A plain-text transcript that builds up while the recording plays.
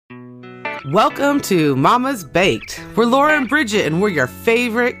Welcome to Mama's Baked. We're Laura and Bridget, and we're your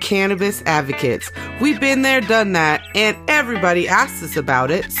favorite cannabis advocates. We've been there, done that, and everybody asks us about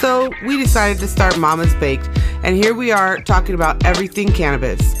it, so we decided to start Mama's Baked. And here we are talking about everything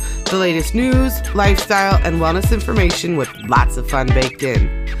cannabis, the latest news, lifestyle, and wellness information with lots of fun baked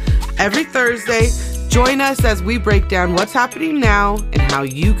in. Every Thursday, join us as we break down what's happening now and how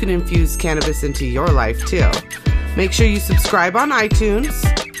you can infuse cannabis into your life too. Make sure you subscribe on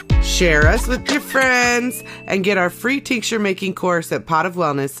iTunes, share us with your friends, and get our free tincture making course at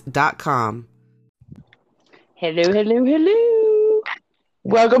potofwellness.com. Hello, hello, hello.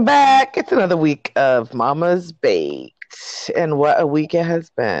 Welcome back. It's another week of Mama's Baked. And what a week it has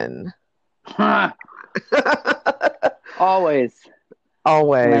been. Always.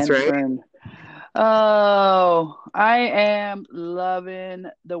 Always, right? Oh, I am loving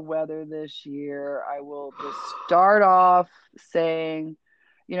the weather this year. I will just start off saying,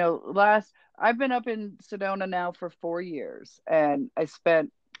 I've been up in Sedona now for 4 years, and I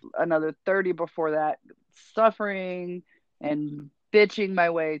spent another 30 before that suffering and bitching my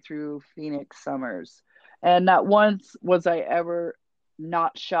way through Phoenix summers. And not once was I ever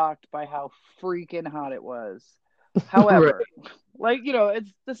not shocked by how freaking hot it was. However,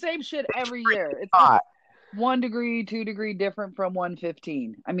 it's the same shit every year. It's hot. 1 degree, 2 degree different from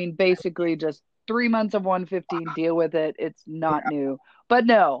 115. I mean, basically just 3 months of 115, deal with it. It's not new. But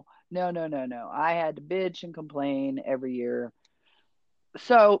no. I had to bitch and complain every year.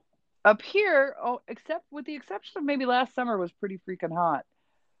 So up here, except with the exception of maybe last summer was pretty freaking hot.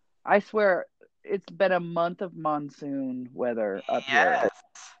 I swear it's been a month of monsoon weather up here.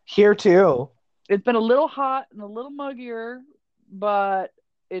 Here too. It's been a little hot and a little muggier, but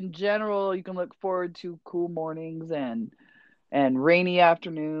in general, you can look forward to cool mornings and rainy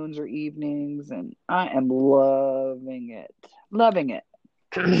afternoons or evenings, and I am loving it. Loving it.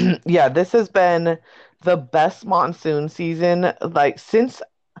 Yeah, this has been the best monsoon season, since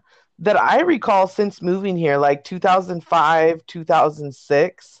that I recall since moving here, 2005,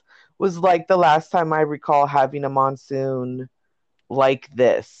 2006 was the last time I recall having a monsoon like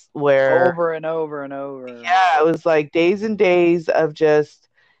this, where over and over and over. Yeah, it was days and days of just,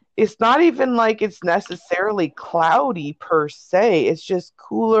 it's not even it's necessarily cloudy per se. It's just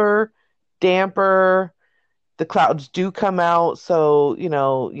cooler, damper. The clouds do come out. So,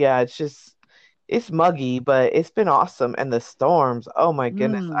 it's muggy, but it's been awesome. And the storms, oh my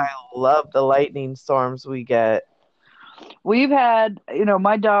goodness, I love the lightning storms we get. We've had,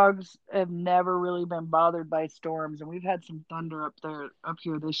 my dogs have never really been bothered by storms, and we've had some thunder up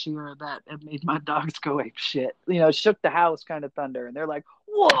here this year that have made my dogs go ape shit. Shook the house kind of thunder, and they're like,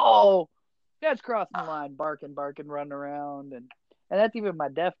 "Whoa, that's crossing the line!" Barking, running around, and that's even my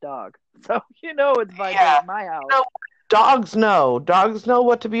deaf dog. So it's vibrating my house. Dogs know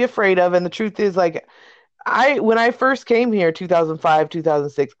what to be afraid of, and the truth is, when I first came here, 2005,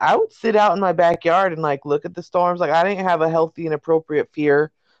 2006, I would sit out in my backyard and look at the storms. I didn't have a healthy and appropriate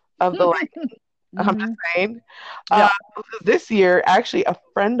fear of the lightning. I'm just saying. Yeah. This year, actually, a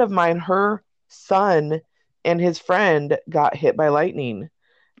friend of mine, her son and his friend got hit by lightning. Is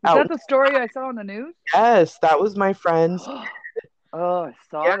that the story I saw on the news? Yes, that was my friend's. Oh, I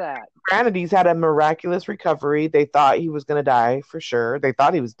saw that. Granted, he's had a miraculous recovery. They thought he was going to die for sure. They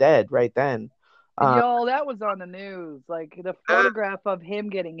thought he was dead right then. Yo, that was on the news. The photograph of him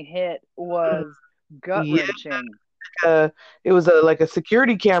getting hit was gut-wrenching. It was a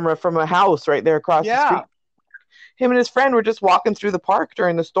security camera from a house right there across the street. Him and his friend were just walking through the park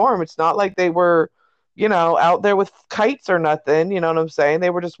during the storm. It's not like they were, out there with kites or nothing. You know what I'm saying? They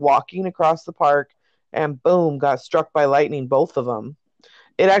were just walking across the park, and boom, got struck by lightning, both of them.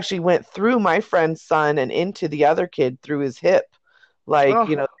 It actually went through my friend's son and into the other kid through his hip.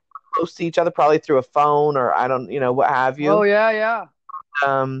 Close to each other, probably through a phone or I don't, what have you. Oh, yeah.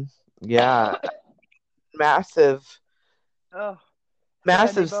 Yeah. Massive. Oh.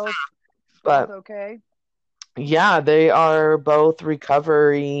 Massive both, but both okay? Yeah, they are both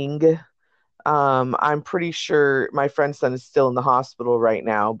recovering. I'm pretty sure my friend's son is still in the hospital right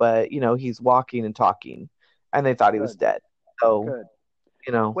now, but he's walking and talking, and they thought he was dead. So,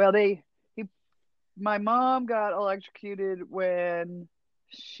 good. Well, my mom got electrocuted when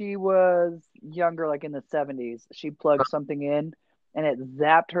she was younger, in the 70s. She plugged something in, and it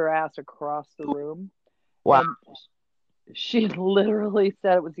zapped her ass across the room. Wow. And she literally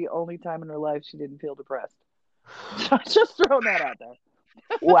said it was the only time in her life she didn't feel depressed. Just throwing that out there.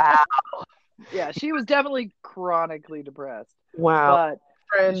 Wow. Yeah, she was definitely chronically depressed. Wow.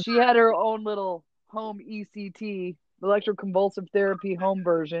 But she had her own little home ECT, electroconvulsive therapy home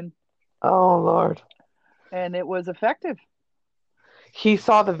version. Oh, Lord. And it was effective. He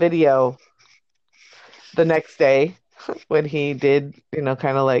saw the video, the next day when he did, kind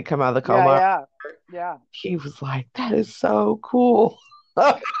of like come out of the Yeah, coma. yeah. He was like, "That is so cool."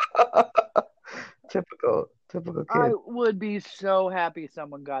 Typical I kid. would be so happy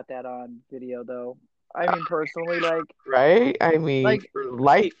someone got that on video, though. I mean, personally, Right? I mean, like for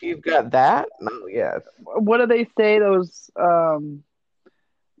life, you've got that? No, yes. what do they say? Those,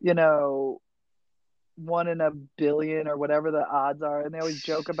 you know, 1 in a billion or whatever the odds are, and they always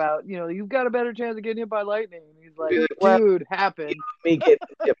joke about, you've got a better chance of getting hit by lightning. And he's like, Well, dude, happened. me get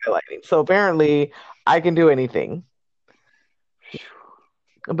hit by lightning. So apparently, I can do anything.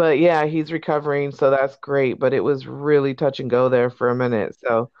 But yeah, he's recovering, so that's great. But it was really touch and go there for a minute.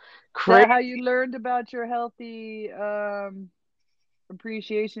 So Is crazy. that how you learned about your healthy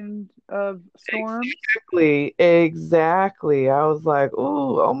appreciation of storms? Exactly. I was like,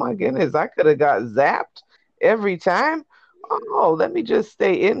 "Ooh, oh my goodness, I could have got zapped every time. Oh, let me just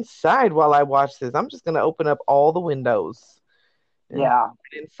stay inside while I watch this. I'm just gonna open up all the windows and Yeah,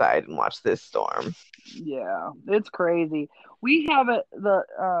 sit inside and watch this storm." yeah, it's crazy. We have it. The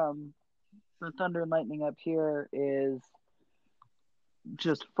thunder and lightning up here is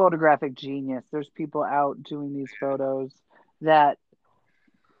just photographic genius. There's people out doing these photos that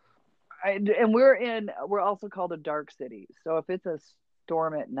and we're also called a dark city. So if it's a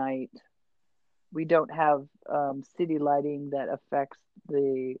storm at night, we don't have city lighting that affects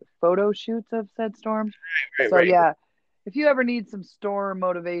the photo shoots of said storms. Right, So right, yeah, if you ever need some storm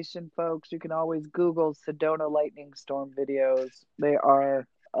motivation, folks, you can always Google Sedona lightning storm videos. They are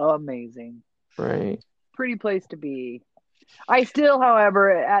amazing. right. Pretty place to be. I still,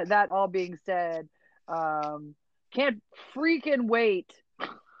 however, at that all being said, um, can't freaking wait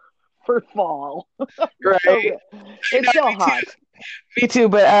for fall. Right. It's so hot. Me too,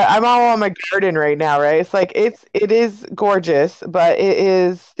 but I'm all on my garden right now, right? It's like it is gorgeous, but it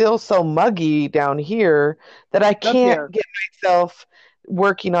is still so muggy down here that I Up can't here. get myself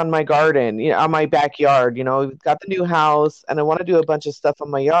working on my garden, on my backyard. We've got the new house and I want to do a bunch of stuff on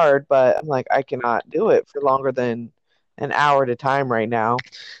my yard, but I'm like, I cannot do it for longer than an hour at a time right now.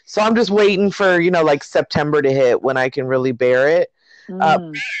 So I'm just waiting for, like September to hit when I can really bear it. Uh,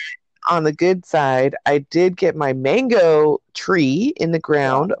 Mm, on the good side, I did get my mango tree in the yeah.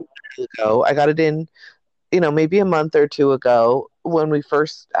 ground a while ago. I got it in, maybe a month or two ago when we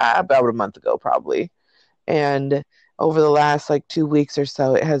first, about a month ago probably. And over the last like 2 weeks or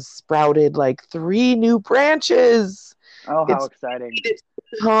so, it has sprouted like 3 new branches. Oh, how It's exciting. it's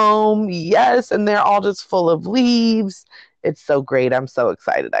home, yes, and they're all just full of leaves. It's so great. I'm so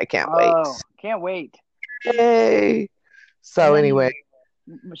excited. I can't wait. Oh, can't wait. Yay. And So anyway,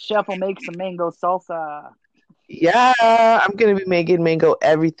 then Chef will make some mango salsa. yeah, I'm gonna be making mango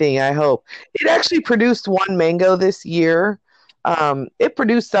everything, I hope. It actually produced one mango this year. It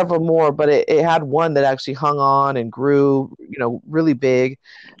produced several more, but it had one that actually hung on and grew, really big.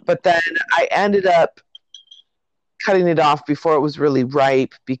 But then I ended up cutting it off before it was really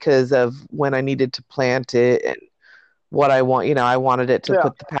ripe because of when I needed to plant it and what I want. I wanted it to Yeah.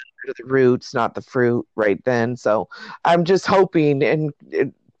 put the power to the roots, not the fruit right then. So I'm just hoping and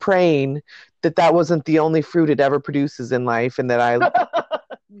praying that that wasn't the only fruit it ever produces in life and that I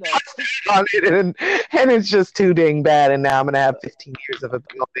No. on it and it's just too dang bad. And now I'm going to have 15 years of a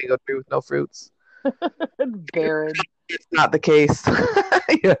mango tree with no fruits. Barren. It's not the case.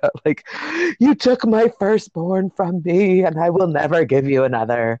 Yeah, like you took my firstborn from me and I will never give you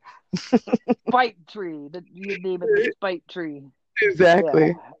another. Spite tree. That you name it the spite tree. Exactly.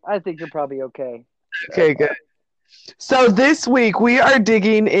 Yeah. I think you're probably okay. Okay, good. So this week we are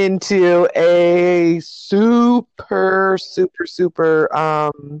digging into a super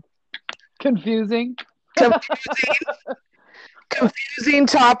Confusing. confusing, confusing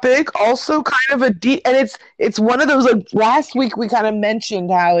topic. Also kind of a deep, and it's one of those like last week we kind of mentioned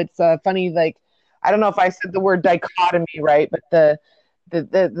how it's funny. Like I don't know if I said the word dichotomy right, but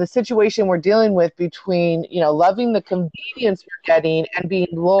the situation we're dealing with between loving the convenience we're getting and being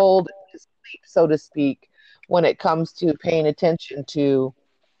lulled to sleep, so to speak, when it comes to paying attention to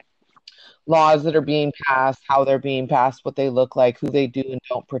laws that are being passed, how they're being passed, what they look like, who they do and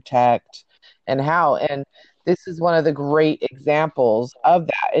don't protect, and how. And this is one of the great examples of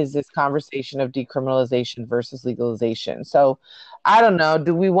that is this conversation of decriminalization versus legalization. So I don't know.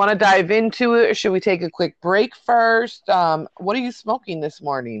 Do we want to dive into it or should we take a quick break first? What are you smoking this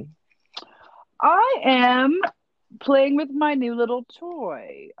morning? I am playing with my new little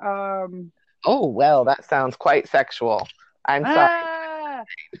toy. Oh, well, that sounds quite sexual. I'm sorry.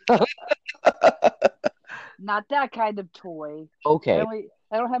 Not that kind of toy. Okay.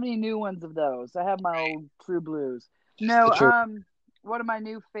 I don't have any new ones of those. I have my old True Blues. No, True. one of my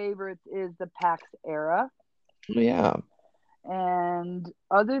new favorites is the Pax Era. Yeah. And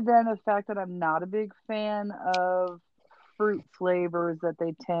other than the fact that I'm not a big fan of fruit flavors that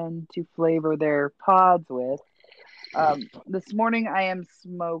they tend to flavor their pods with, this morning I am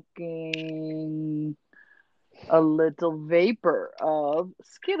smoking a little vapor of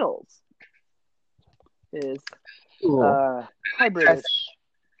Skittles. Is hybridish.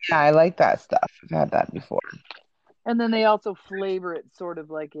 Yeah, I like that stuff. I've had that before. And then they also flavor it sort of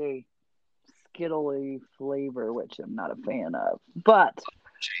like a Skittly flavor, which I'm not a fan of. But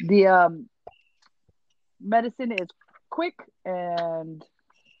the medicine is quick and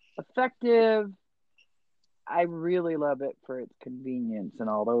effective. I really love it for its convenience and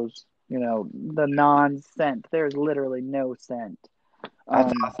all those, the non-scent. There's literally no scent.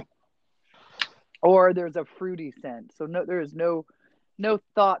 That's awesome. Or there's a fruity scent. So there is no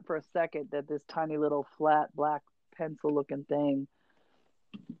thought for a second that this tiny little flat black pencil looking thing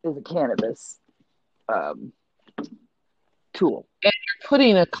is a cannabis tool. And you're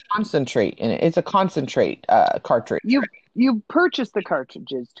putting a concentrate in it. It's a concentrate cartridge. You purchase the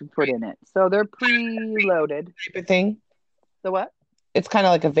cartridges to put in it, so they're preloaded. Type of thing. The what? It's kind of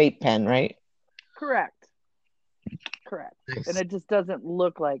like a vape pen, right? Correct. Nice. And it just doesn't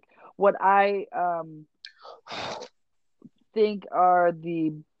look like what I think are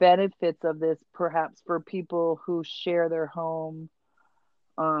the benefits of this, perhaps for people who share their home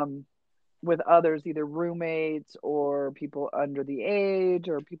with others, either roommates or people under the age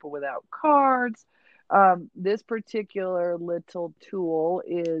or people without cards. This particular little tool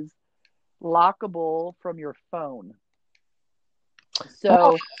is lockable from your phone.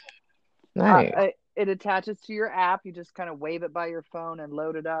 So nice. It attaches to your app. You just kind of wave it by your phone and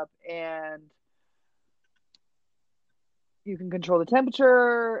load it up, and you can control the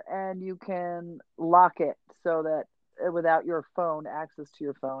temperature and you can lock it so that without your phone, access to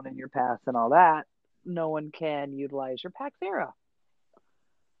your phone and your pass and all that, no one can utilize your Pax Era.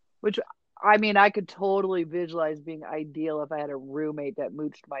 Which, I mean, I could totally visualize being ideal if I had a roommate that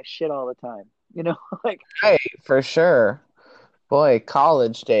mooched my shit all the time. Like, hey, for sure. Boy,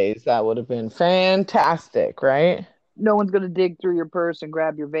 college days, that would have been fantastic, right? No one's going to dig through your purse and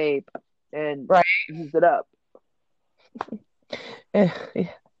grab your vape and use it up.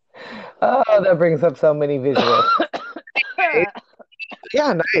 Oh, that brings up so many visuals.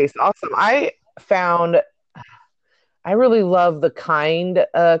 Yeah, nice. Awesome. I really love the Kind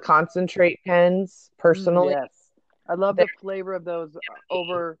concentrate pens, personally. Yes. I love the flavor of those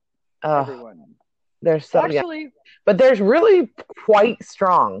over everyone. They're so actually, but they're really quite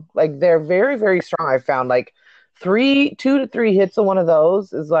strong. Like, they're very, very strong. I found like 2 to 3 hits of one of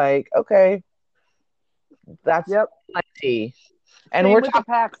those is like, okay, that's plenty. And same we're talking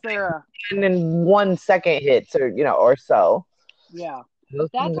Pax Era. And in 1 second hits or so. Yeah. That's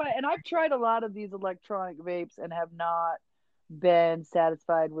why, and I've tried a lot of these electronic vapes and have not been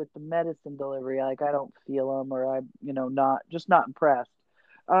satisfied with the medicine delivery. Like, I don't feel them, or I'm, not impressed.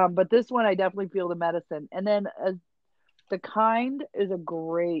 But this one, I definitely feel the medicine. And then the Kind is a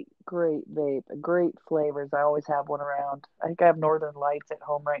great, great vape, great flavors. I always have one around. I think I have Northern Lights at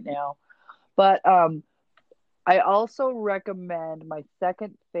home right now. But I also recommend, my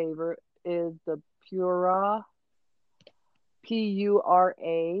second favorite is the Pura, Pura.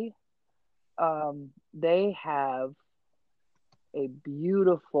 They have a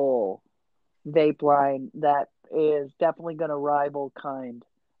beautiful vape line that is definitely going to rival Kind.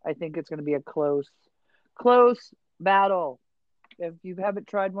 I think it's going to be a close battle. If you haven't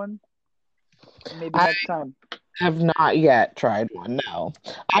tried one, maybe next time. I have not yet tried one, no.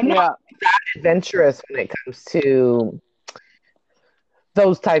 I'm not that adventurous when it comes to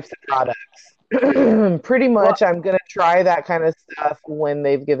those types of products. Pretty much, I'm going to try that kind of stuff when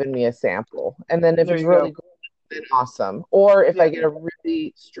they've given me a sample. And then if it's really good, then awesome. Or if I get a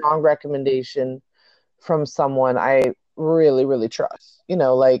really strong recommendation from someone I really, really trust,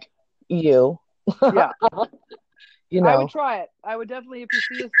 like you. Yeah. I would try it. I would definitely, if you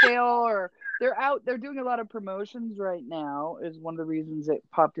see a sale, or they're doing a lot of promotions right now, is one of the reasons it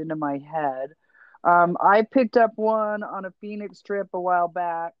popped into my head. I picked up one on a Phoenix trip a while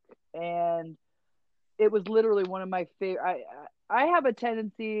back, and it was literally one of my favorite. I have a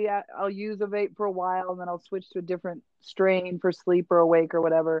tendency, I'll use a vape for a while and then I'll switch to a different strain for sleep or awake or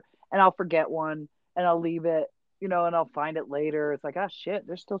whatever, and I'll forget one and I'll leave it, and I'll find it later. It's like, oh shit,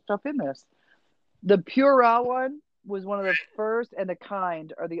 there's still stuff in this. The Pura one was one of the first, and the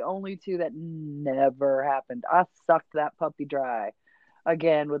Kind are the only two that never happened. I sucked that puppy dry.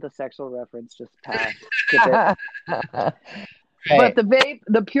 Again, with a sexual reference, just pass. Skip it. But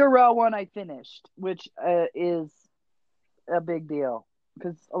the Pura one I finished, which is a big deal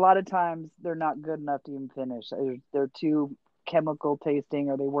because a lot of times they're not good enough to even finish. They're too chemical tasting,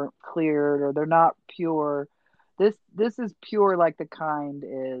 or they weren't cleared, or they're not pure. This is pure like the kind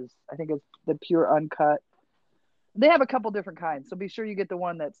is. I think it's the pure uncut. They have a couple different kinds, so be sure you get the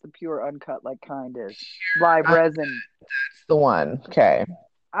one that's the pure uncut like kind is. Live resin. That's the one. Okay.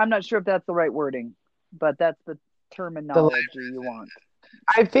 I'm not sure if that's the right wording, but that's the terminology you want.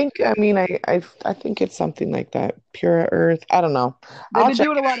 I think. I mean, I think it's something like that. Pure Earth. I don't know. They've been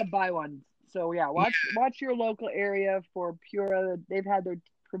doing a lot of buy ones, so yeah. Watch your local area for Pura. They've had their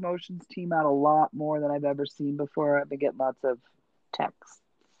promotions team out a lot more than I've ever seen before. I've been getting lots of texts.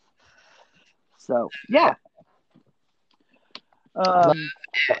 So yeah.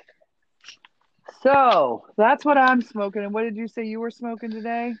 So that's what I'm smoking. And what did you say you were smoking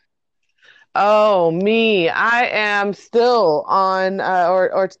today? Oh, me. I am still on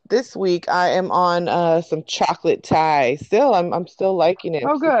or this week I am on some chocolate Thai. Still I'm still liking it.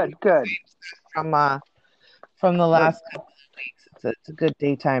 Oh, good. From the last couple of weeks. It's a good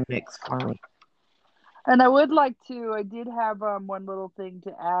daytime mix for me. And I did have one little thing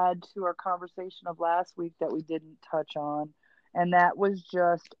to add to our conversation of last week that we didn't touch on. And that was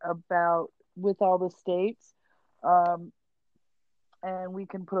just about with all the states. And we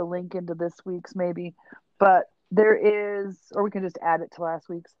can put a link into this week's maybe, but there is, or we can just add it to last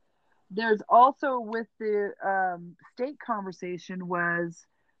week's. There's also with the state conversation was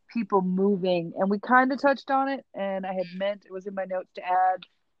people moving, and we kind of touched on it, and I had meant it was in my notes to add.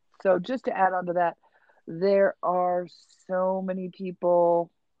 So just to add on to that, there are so many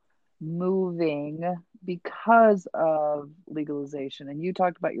people moving because of legalization. And you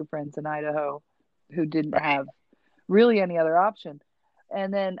talked about your friends in Idaho who didn't have really any other option.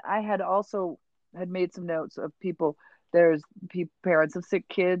 And then I had also made some notes of people. There's parents of sick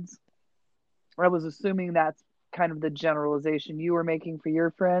kids. I was assuming that's kind of the generalization you were making for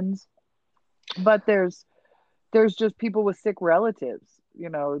your friends. But there's just people with sick relatives,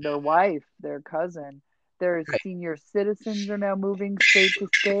 their wife, their cousin. There's senior citizens are now moving state to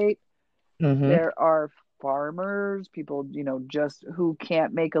state. Mm-hmm. There are farmers, people, just who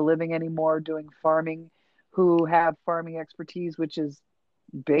can't make a living anymore doing farming, who have farming expertise, which is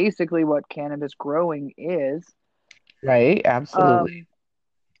basically what cannabis growing is. Right, absolutely.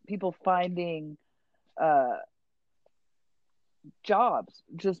 People finding jobs,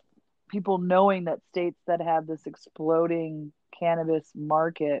 just people knowing that states that have this exploding cannabis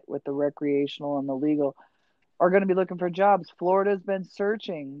market with the recreational and the legal are going to be looking for jobs. Florida's been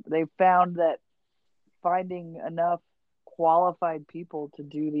searching. They found that finding enough qualified people to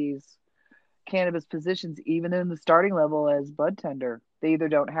do these cannabis positions, even in the starting level as bud tender, they either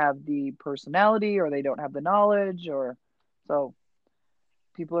don't have the personality or they don't have the knowledge, or so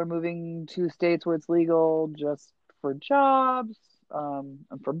people are moving to states where it's legal just for jobs, and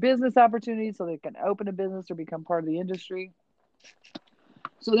for business opportunities, so they can open a business or become part of the industry.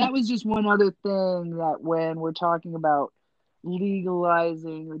 So that was just one other thing that when we're talking about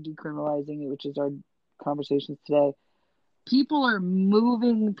legalizing or decriminalizing it, which is our conversations today, people are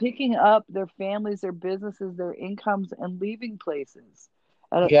moving, picking up their families, their businesses, their incomes, and leaving places.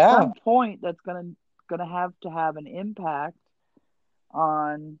 And at some point, that's gonna have to have an impact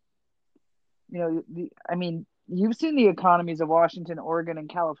on, you've seen the economies of Washington, Oregon, and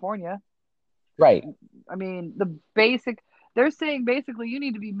California. Right. I mean, they're saying basically you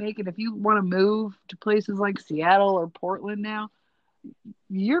need to be making, if you want to move to places like Seattle or Portland now,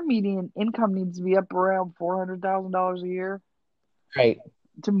 your median income needs to be up around $400,000 a year. Right.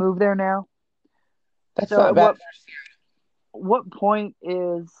 To move there now. That's not bad. What point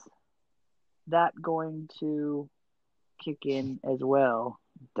is that going to kick in as well,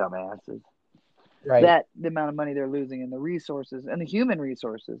 dumbasses? Right. That the amount of money they're losing and the resources and the human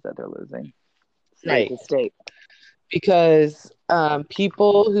resources that they're losing. Right. To state. Because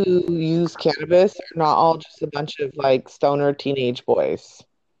people who use cannabis are not all just a bunch of like stoner teenage boys.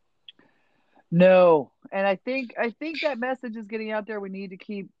 No, and I think that message is getting out there. We need to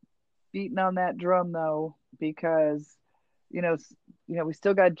keep beating on that drum, though, because we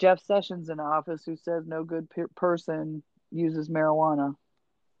still got Jeff Sessions in office who says no good person uses marijuana.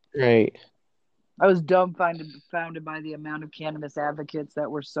 Right. I was dumbfounded by the amount of cannabis advocates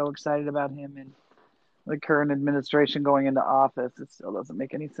that were so excited about him and the current administration going into office. It still doesn't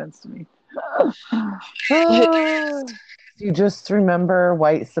make any sense to me. You just remember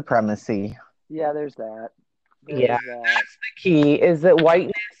white supremacy. Yeah, there's that. That's the key, is that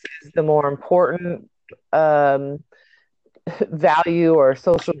whiteness is the more important value or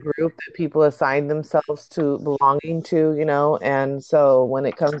social group that people assign themselves to belonging to, and so when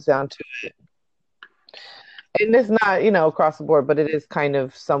it comes down to it, And it's not, across the board, but it is kind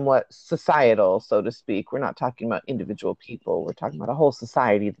of somewhat societal, so to speak. We're not talking about individual people. We're talking about a whole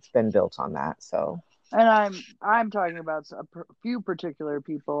society that's been built on that. So, And I'm talking about few particular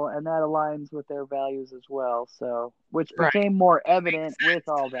people, and that aligns with their values as well. So, which right, became more evident with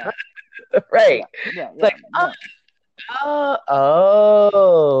all that. right. Yeah, It's like,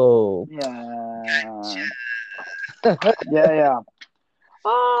 oh, yeah. Yeah.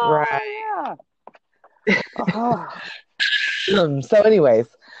 Oh, right. yeah. Oh. So, anyways,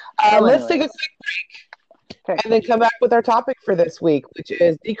 let's take a quick break and then come back with our topic for this week, which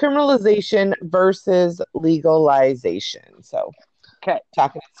is decriminalization versus legalization. So,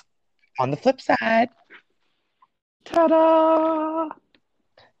 talking on the flip side. Ta-da!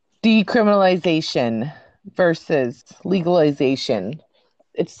 Decriminalization versus legalization.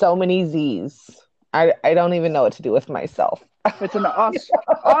 It's so many Z's. I don't even know what to do with myself. It's an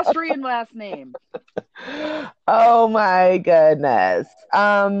Austrian last name. Oh my goodness.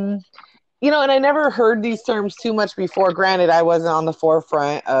 And I never heard these terms too much before. Granted, I wasn't on the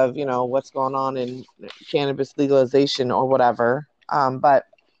forefront of, what's going on in cannabis legalization or whatever. But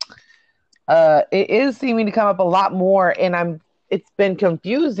it is seeming to come up a lot more, and it's been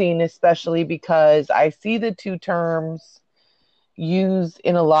confusing, especially because I see the two terms used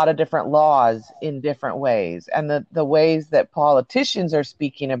in a lot of different laws in different ways. And the ways that politicians are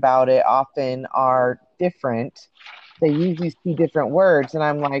speaking about it often are different. They use these two different words. And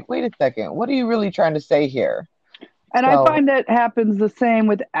I'm like, wait a second, what are you really trying to say here? And I find that happens the same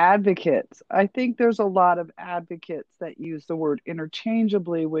with advocates. I think there's a lot of advocates that use the word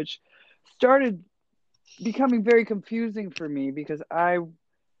interchangeably, which started becoming very confusing for me because I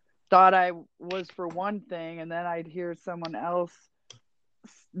thought I was for one thing, and then I'd hear someone else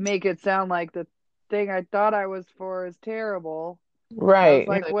make it sound like the thing I thought I was for is terrible. Right. I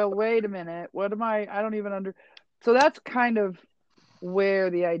was like, well, wait a minute. What am I don't even So that's kind of where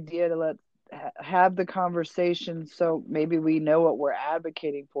the idea to have the conversation so maybe we know what we're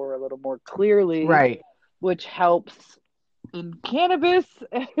advocating for a little more clearly. Right. Which helps in cannabis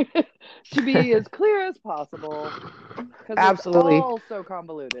to be as clear as possible. Absolutely. It's all so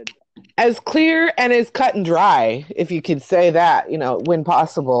convoluted. As clear and as cut and dry, if you could say that, when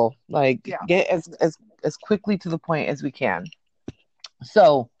possible. Like, get as quickly to the point as we can.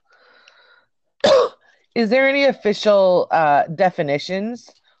 So, is there any official definitions,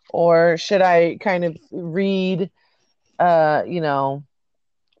 or should I kind of read,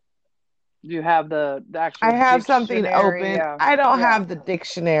 You have the actual I have something open. Yeah. I don't have the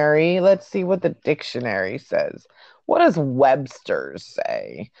dictionary. Let's see what the dictionary says. What does Webster's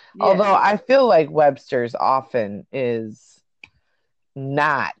say? Yeah. Although I feel like Webster's often is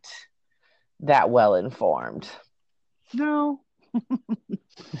not that well informed. No.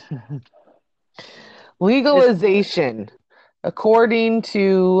 Legalization, according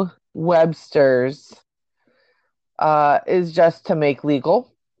to Webster's, is just to make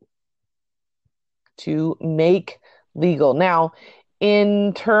legal. To make legal. Now,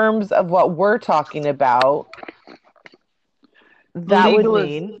 in terms of what we're talking about, that would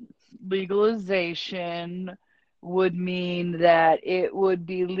mean legalization would mean that it would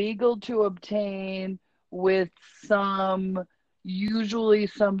be legal to obtain with usually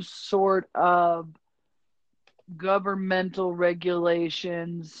some sort of governmental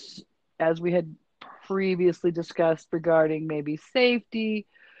regulations, as we had previously discussed, regarding maybe safety.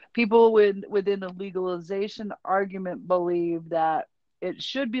 People within the legalization argument believe that it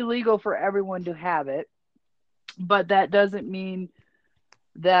should be legal for everyone to have it, but that doesn't mean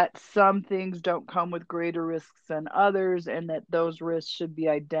that some things don't come with greater risks than others, and that those risks should be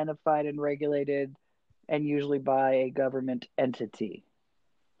identified and regulated, and usually by a government entity.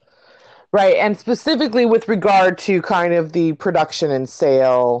 Right, and specifically with regard to kind of the production and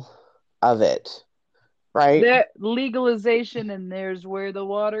sale of it. Right. Legalization, and there's where the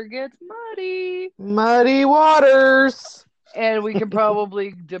water gets muddy. Muddy waters. And we can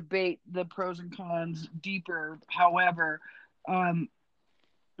probably debate the pros and cons deeper. However,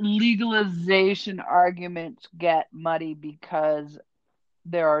 legalization arguments get muddy because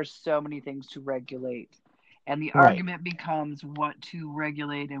there are so many things to regulate. And the argument becomes what to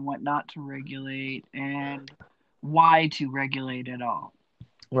regulate and what not to regulate, and why to regulate at all.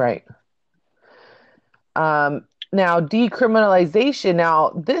 Right. Now, decriminalization. Now,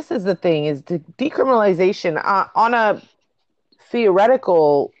 this is the thing: is decriminalization on a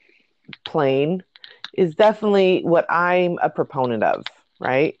theoretical plane is definitely what I'm a proponent of,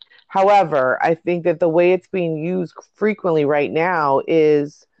 right? However, I think that the way it's being used frequently right now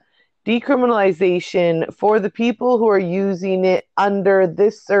is decriminalization for the people who are using it under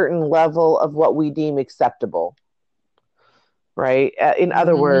this certain level of what we deem acceptable, right? In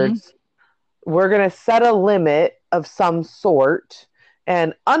other Mm-hmm. words, we're going to set a limit of some sort,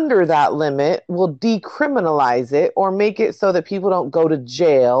 and under that limit, we'll decriminalize it or make it so that people don't go to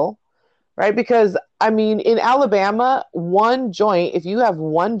jail, right? Because I mean, in Alabama, one joint, if you have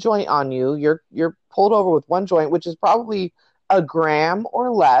one joint on you, you're pulled over with one joint, which is probably a gram or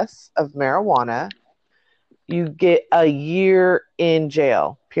less of marijuana. You get a year in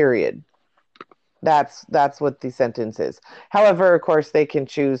jail, period. That's what the sentence is. However, of course, they can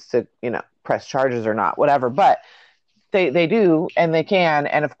choose to, press charges or not, whatever. But they do, and they can,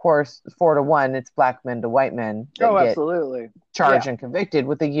 and of course, 4-1, it's black men to white men that Oh, get absolutely. charged Yeah. and convicted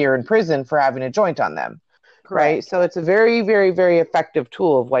with a year in prison for having a joint on them. Correct. Right? So it's a very, very, very effective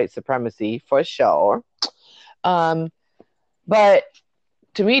tool of white supremacy for sure. But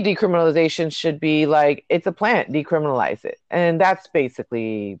to me, decriminalization should be like, it's a plant, decriminalize it. And that's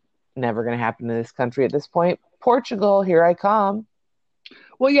basically never going to happen in this country at this point. Portugal, here I come.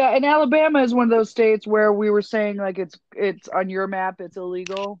 Well, yeah, and Alabama is one of those states where we were saying like it's on your map it's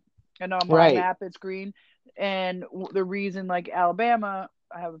illegal, and on my Right. map it's green. And the reason, like Alabama,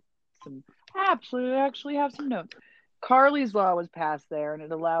 I have some actually have some notes. Carly's Law was passed there, and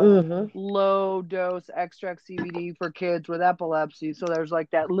it allows Mm-hmm. low dose extract CBD for kids with epilepsy. So there's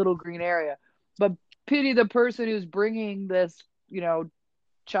like that little green area. But pity the person who's bringing this,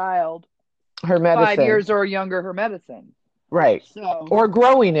 child Her 5 years medicine. or younger her medicine. Right. So Or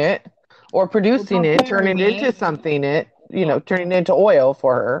growing it, or we're producing it, preparing turning it it. into something, Yeah. turning it into oil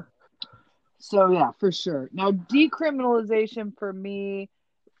for her. So yeah, for sure. Now decriminalization for me,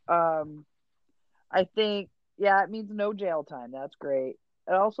 um, I think, yeah, it means no jail time. That's great.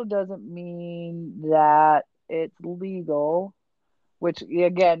 It also doesn't mean that it's legal, which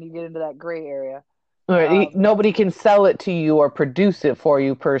again you get into that gray area. Nobody can sell it to you or produce it for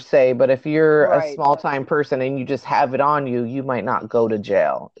you per se, but if you're a Right. small time person and you just have it on you, you might not go to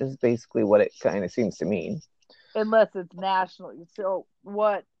jail, is basically what it kind of seems to mean. Unless it's national. So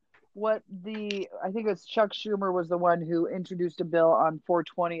I think it's Chuck Schumer was the one who introduced a bill on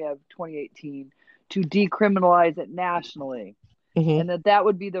 420 of 2018 to decriminalize it nationally, Mm-hmm. and that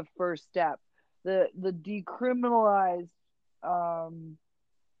would be the first step. The decriminalized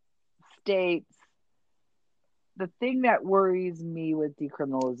states. The thing that worries me with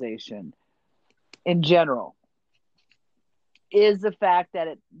decriminalization in general is the fact that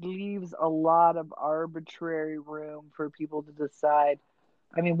it leaves a lot of arbitrary room for people to decide.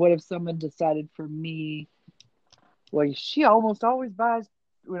 I mean, what if someone decided for me, well, she almost always buys,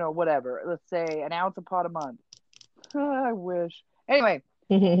 whatever, let's say an ounce of pot a month. I wish. Anyway,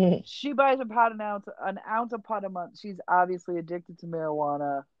 she buys an ounce of pot a month. She's obviously addicted to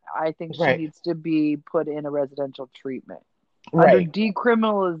marijuana. I think she Right. needs to be put in a residential treatment. Under Right.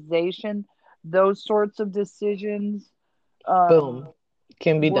 decriminalization, those sorts of decisions Boom.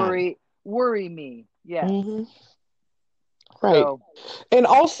 Can be done. worry me. Yes. Mm-hmm. Right. So And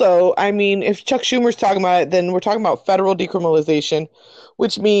also, I mean, if Chuck Schumer's talking about it, then we're talking about federal decriminalization,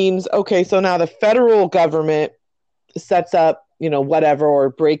 which means, okay, so now the federal government sets up, whatever, or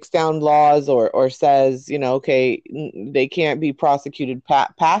breaks down laws, or says, okay, they can't be prosecuted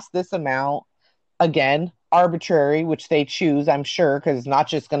past this amount. Again, arbitrary, which they choose, I'm sure, because it's not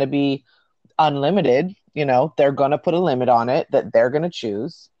just going to be unlimited. They're going to put a limit on it that they're going to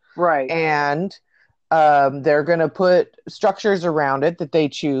choose. right. And they're going to put structures around it that they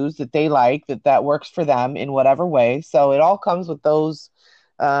choose, that they like, that works for them in whatever way. So it all comes with those,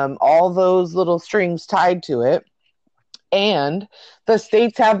 all those little strings tied to it. And the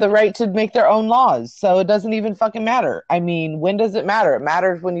states have the right to make their own laws. So it doesn't even fucking matter. I mean, when does it matter? It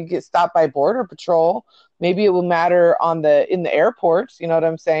matters when you get stopped by Border Patrol. Maybe it will matter in the airports, you know what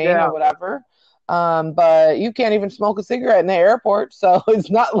I'm saying, Yeah. or whatever. But you can't even smoke a cigarette in the airport. So it's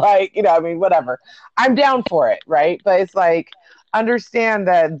not like, I mean, whatever. I'm down for it, right? But it's like, understand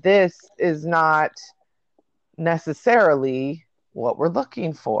that this is not necessarily what we're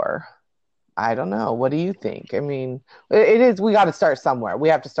looking for. I don't know. What do you think? I mean, it is, we got to start somewhere. We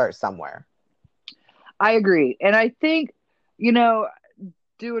have to start somewhere. I agree. And I think,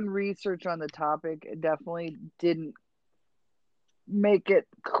 doing research on the topic, it definitely didn't make it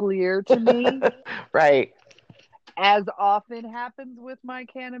clear to me. Right. As often happens with my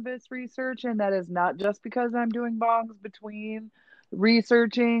cannabis research, and that is not just because I'm doing bongs between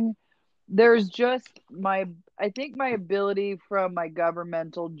researching. There's just I think my ability from my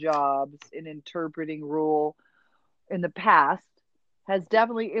governmental jobs in interpreting rule in the past has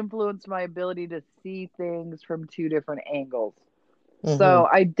definitely influenced my ability to see things from two different angles. So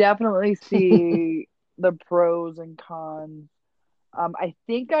I definitely see the pros and cons. I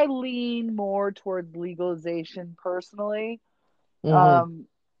think I lean more towards legalization personally.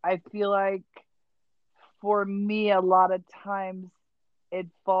 I feel like for me, a lot of times it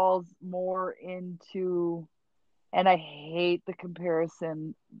falls more into, and I hate the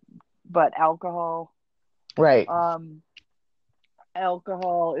comparison, but alcohol. Right.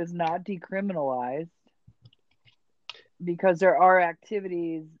 Alcohol is not decriminalized because there are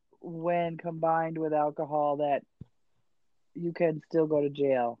activities when combined with alcohol that you can still go to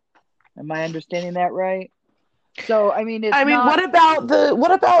jail. Am I understanding that right? So, I mean, what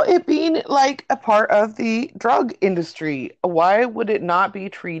about it being like a part of the drug industry? Why would it not be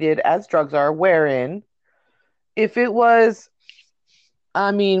treated as drugs are? Wherein, if it was,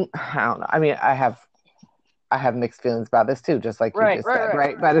 I don't know. I have mixed feelings about this too, just like you just said,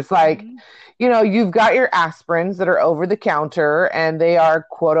 right? But it's like, you've got your aspirins that are over the counter and they are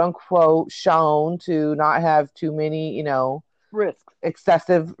quote unquote shown to not have too many,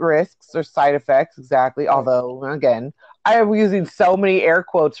 excessive risks or side effects. Exactly. Right. Although, again, I am using so many air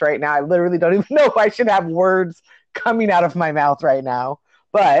quotes right now. I literally don't even know if I should have words coming out of my mouth right now.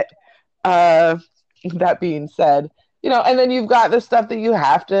 But that being said, and then you've got the stuff that you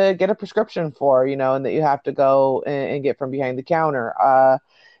have to get a prescription for, and that you have to go and get from behind the counter.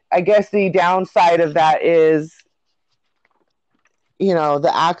 I guess the downside of that is,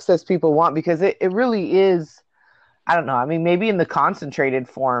 the access people want, because it really is, I don't know. I mean, maybe in the concentrated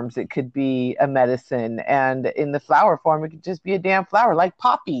forms, it could be a medicine. And in the flower form, it could just be a damn flower, like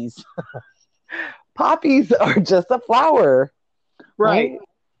poppies. Poppies are just a flower. Right.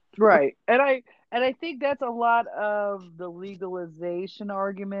 And I think that's a lot of the legalization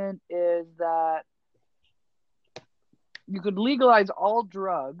argument, is that you could legalize all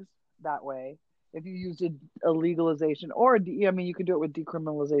drugs that way if you used a legalization, or you could do it with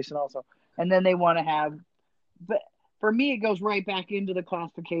decriminalization also. And then they want to have, but for me, it goes right back into the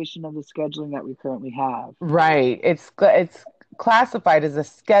classification of the scheduling that we currently have. Right. It's classified as a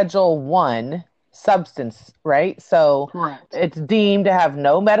Schedule 1 substance, right? So correct. It's deemed to have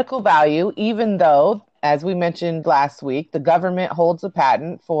no medical value, even though, as we mentioned last week, the government holds a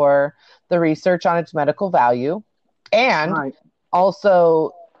patent for the research on its medical value. And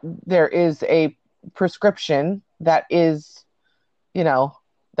also there is a prescription that is, that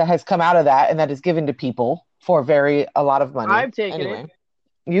has come out of that and that is given to people for a lot of money. I've taken it.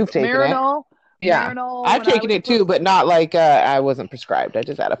 You've taken Marinol. it. Yeah, I've taken it too, but not like I wasn't prescribed. I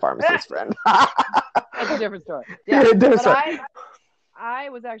just had a pharmacist friend. That's a different story. Yeah, but I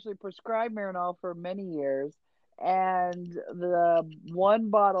was actually prescribed Marinol for many years, and the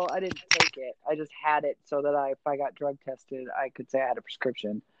one bottle, I didn't take it. I just had it so that if I got drug tested, I could say I had a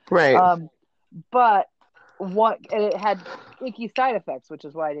prescription. Right. But it had icky side effects, which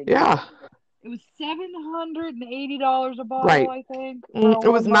is why I didn't. Yeah. It was $780 a bottle, right. I think.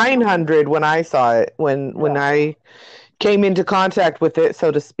 It was $900 when I saw it. When I came into contact with it,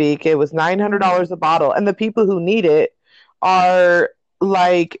 so to speak, it was $900 a bottle, and the people who need it are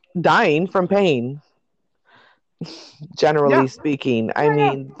like dying from pain. Generally speaking, I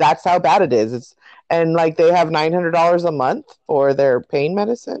mean, that's how bad it is. And like they have $900 a month for their pain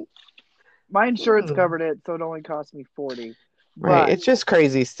medicine. My insurance covered it, so it only cost me $40. Right, it's just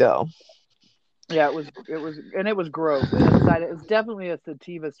crazy still. Yeah, it was gross. It was definitely a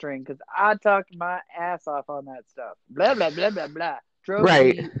sativa strain, because I talked my ass off on that stuff. Blah blah blah blah blah. Drove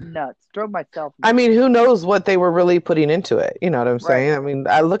me nuts. Drove myself nuts. I mean, who knows what they were really putting into it? You know what I'm saying? I mean,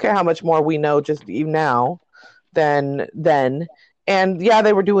 I look at how much more we know just even now than then. And yeah,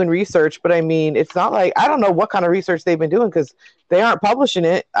 they were doing research, but I mean, it's not like, I don't know what kind of research they've been doing, because they aren't publishing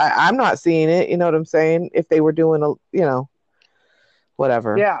it. I'm not seeing it. You know what I'm saying? If they were doing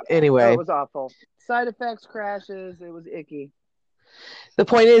whatever. Yeah. Anyway, it was awful. Side effects, crashes. It was icky. The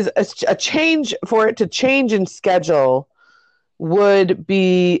point is, a change, for it to change in schedule would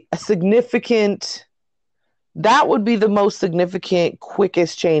be that would be the most significant,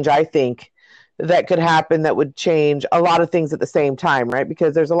 quickest change, I think, that could happen, that would change a lot of things at the same time, right?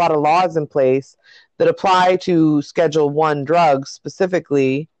 Because there's a lot of laws in place that apply to Schedule 1 drugs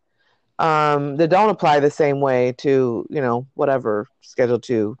specifically, that don't apply the same way to, whatever, Schedule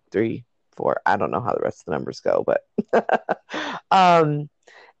 2, 3, 4. I don't know how the rest of the numbers go, but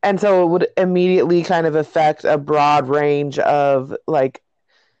and so it would immediately kind of affect a broad range of like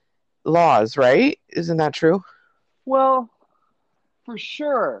laws, right? Isn't that true? Well, for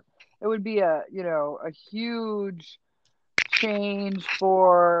sure. It would be a huge change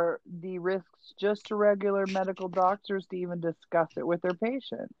for the risks just to regular medical doctors to even discuss it with their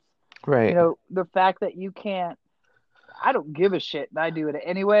patients. Right. The fact that you can't, I don't give a shit, and I do it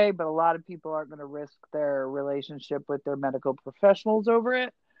anyway. But a lot of people aren't going to risk their relationship with their medical professionals over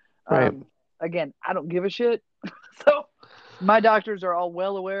it. Right. Again, I don't give a shit. So my doctors are all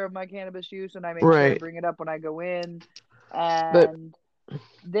well aware of my cannabis use, and I make sure I bring it up when I go in. And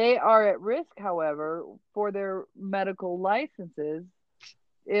they are at risk, however, for their medical licenses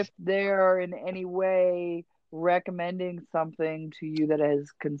if they are in any way recommending something to you that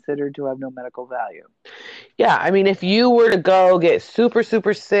is considered to have no medical value. Yeah, I mean, if you were to go get super,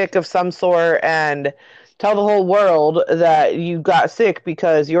 super sick of some sort and tell the whole world that you got sick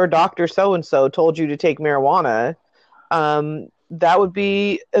because your doctor so-and-so told you to take marijuana, that would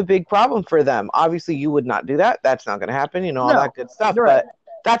be a big problem for them. Obviously, you would not do that. That's not going to happen, you know, all that good stuff. Right. But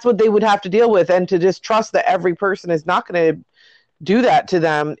that's what they would have to deal with. And to just trust that every person is not going to do that to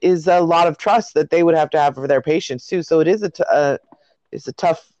them is a lot of trust that they would have to have for their patients, too. So it is it's a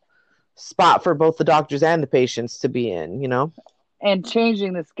tough spot for both the doctors and the patients to be in, you know? And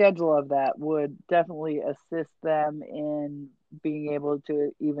changing the schedule of that would definitely assist them in being able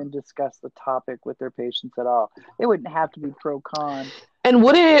to even discuss the topic with their patients at all. It wouldn't have to be pro-con. And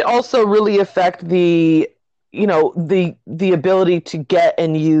wouldn't it also really affect the, you know, the ability to get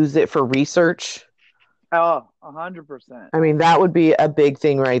and use it for research? Oh, 100%. I mean, that would be a big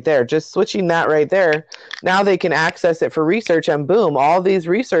thing right there. Just switching that right there. Now they can access it for research, and boom, all these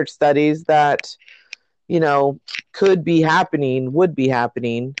research studies that, you know, could be happening, would be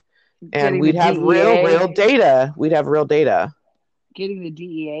happening. And we'd have real data. We'd have real data. Getting the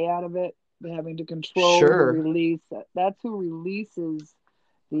DEA out of it, having to control the release. That's who releases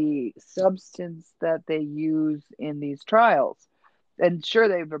the substance that they use in these trials. And sure,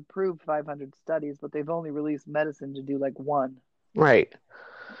 they've approved 500 studies, but they've only released medicine to do like one. Right.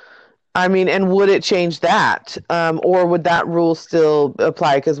 I mean, and would it change that? Or would that rule still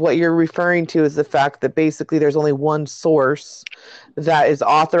apply? Because what you're referring to is the fact that basically there's only one source that is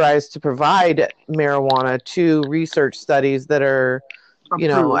authorized to provide marijuana to research studies that are, you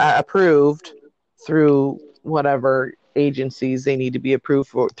know, approved through whatever agencies they need to be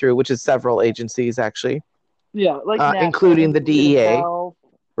approved through, which is several agencies, actually. Yeah, like including the DEA,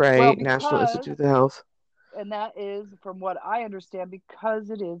 right? Well, National Institute of Health. And that is, from what I understand, because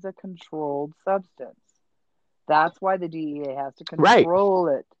it is a controlled substance. That's why the DEA has to control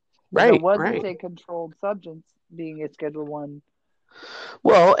it. Right. It wasn't a controlled substance being a Schedule 1.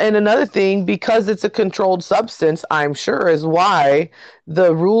 Well, and another thing, because it's a controlled substance, I'm sure is why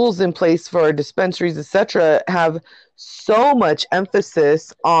the rules in place for dispensaries, etc., have so much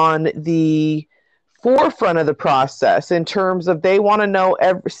emphasis on the forefront of the process in terms of they want to know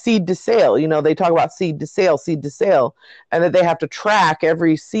every seed to sale. You know, they talk about seed to sale, and that they have to track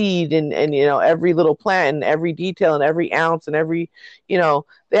every seed and you know, every little plant and every detail and every ounce and every, you know,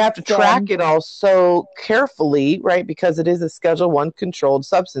 they have to track it all so carefully, right? Because it is a Schedule 1 controlled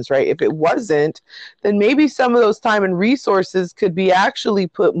substance, right? If it wasn't, then maybe some of those time and resources could be actually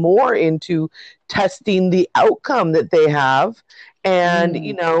put more into testing the outcome that they have, and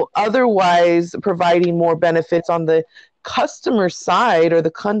you know, otherwise providing more benefits on the customer side or the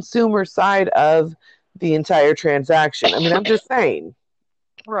consumer side of the entire transaction. I mean, I'm just saying.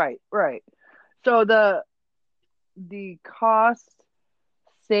 Right. So the cost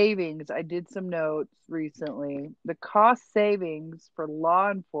savings, I did some notes recently. The cost savings for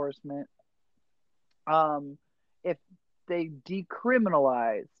law enforcement, if they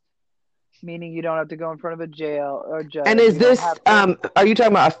decriminalized, meaning you don't have to go in front of a jail or judge. And is this, are you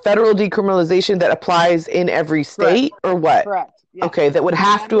talking about a federal decriminalization that applies in every state or what? Correct. Yeah. Okay, that would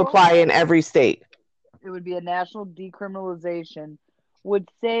have to apply in every state. It would be a national decriminalization, would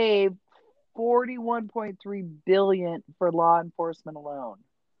save $41.3 billion for law enforcement alone.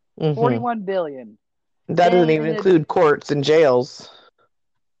 $41 billion. That doesn't even include courts and jails.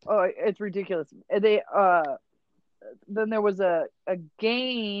 Oh, it's ridiculous. They then there was a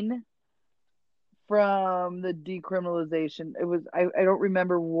gain from the decriminalization. It was I don't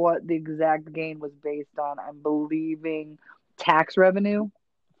remember what the exact gain was based on. I'm believing tax revenue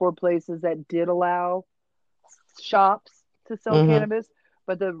for places that did allow shops to sell cannabis,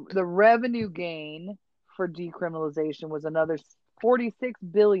 but the revenue gain for decriminalization was another $46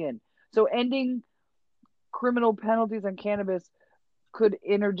 billion. So ending criminal penalties on cannabis could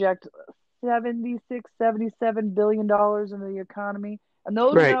interject $77 billion into the economy. And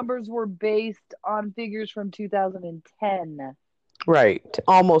those numbers were based on figures from 2010. Right.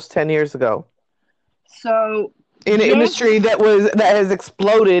 Almost 10 years ago. So in an industry that has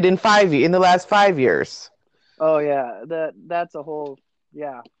exploded in the last 5 years. Oh yeah. That's a whole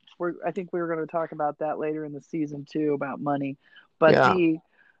I think we were going to talk about that later in the season too, about money. But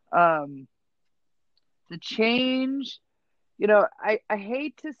the change I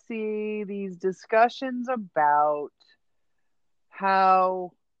hate to see these discussions about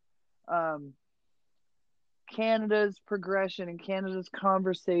how Canada's progression and Canada's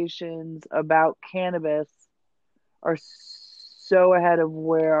conversations about cannabis are so ahead of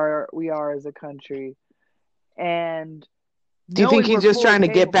where we are as a country. And do you think he's just trying to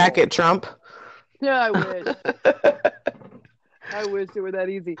get back at Trump? Yeah, I wish. I wish it were that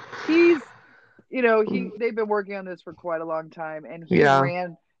easy. They've been working on this for quite a long time, and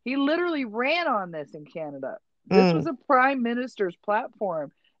he literally ran on this in Canada. This was a prime minister's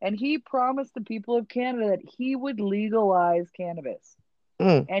platform, and he promised the people of Canada that he would legalize cannabis.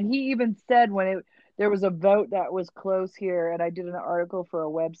 And he even said when there was a vote that was close here, and I did an article for a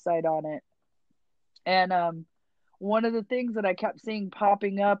website on it. And one of the things that I kept seeing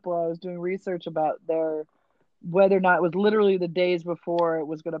popping up while I was doing research about whether or not it was literally the days before it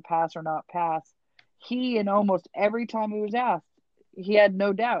was going to pass or not pass, he, and almost every time he was asked, he had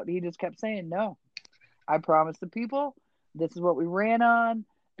no doubt. He just kept saying, no, I promised the people, this is what we ran on,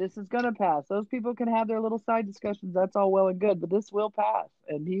 this is going to pass. Those people can have their little side discussions. That's all well and good, but this will pass.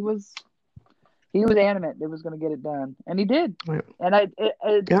 And he was adamant it was going to get it done. And he did. Right. And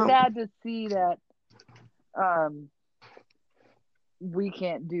it's sad to see that we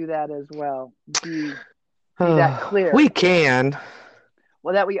can't do that as well. Be that clear. We can.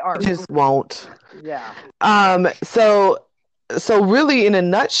 Well, that we are. Just won't. Yeah. So really, in a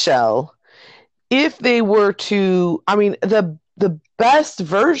nutshell, if they were to, the best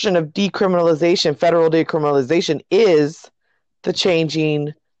version of decriminalization, federal decriminalization, is the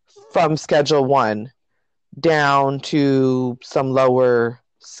changing from Schedule 1 down to some lower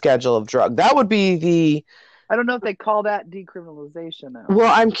schedule of drug. That would be I don't know if they call that decriminalization now.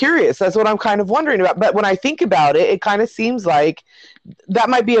 Well, I'm curious. That's what I'm kind of wondering about. But when I think about it, it kind of seems like that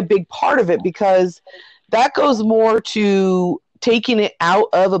might be a big part of it, because that goes more to taking it out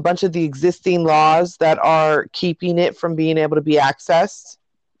of a bunch of the existing laws that are keeping it from being able to be accessed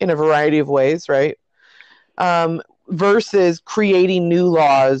in a variety of ways, right? Versus creating new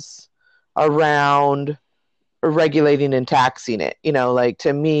laws around regulating and taxing it.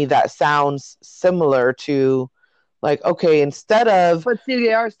 To me, that sounds similar to, okay, instead of... But see,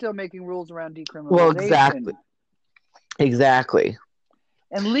 they are still making rules around decriminalization. Well, exactly.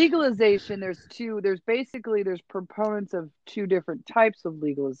 And legalization, there's proponents of two different types of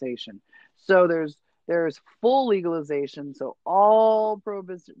legalization. So there's full legalization, so all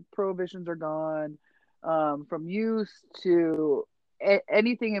prohibitions are gone, from use to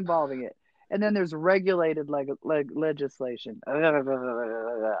anything involving it. And then there's regulated legislation.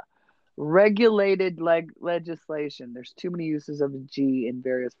 Regulated legislation. There's too many uses of G in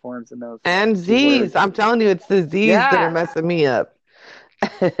various forms in those. And Z's. I'm telling you, it's the Z's that are messing me up.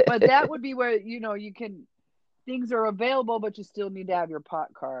 But that would be where, things are available, but you still need to have your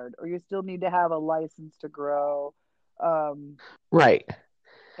pot card, or you still need to have a license to grow. Right.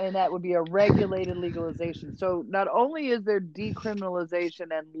 And that would be a regulated legalization. So not only is there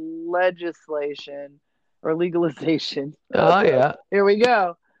decriminalization and legislation or legalization. Oh, yeah. Here we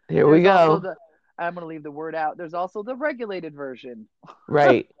go. I'm going to leave the word out. There's also the regulated version.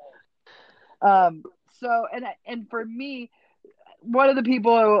 Right. So, and for me, one of the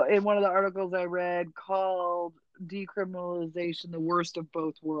people in one of the articles I read called decriminalization the worst of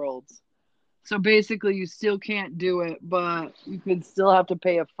both worlds. So basically, you still can't do it, but you can still have to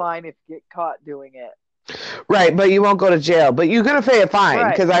pay a fine if you get caught doing it. Right, but you won't go to jail. But you're going to pay a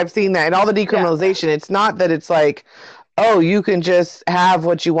fine, because I've seen that. And all the decriminalization, it's not that it's like, oh, you can just have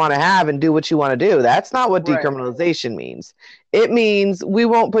what you want to have and do what you want to do. That's not what decriminalization means. It means we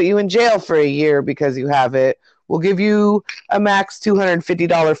won't put you in jail for a year because you have it. We'll give you a max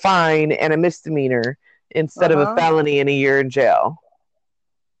 $250 fine and a misdemeanor instead of a felony and a year in jail.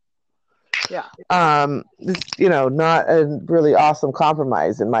 Yeah. Not a really awesome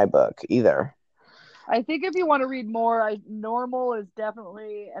compromise in my book either. I think if you want to read more, NORML is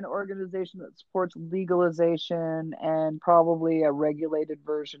definitely an organization that supports legalization and probably a regulated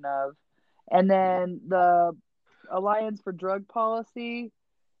version of. And then the Alliance for Drug Policy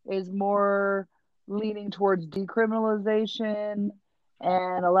is more leaning towards decriminalization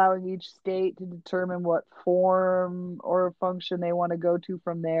and allowing each state to determine what form or function they want to go to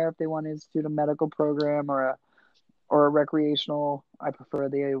from there. If they want to institute a medical program or a recreational, I prefer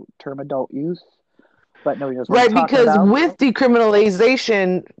the term adult use. But nobody knows what I'm talking about. Because with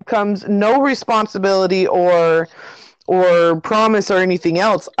decriminalization comes no responsibility or promise or anything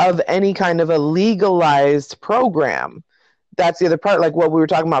else of any kind of a legalized program. That's the other part, like what we were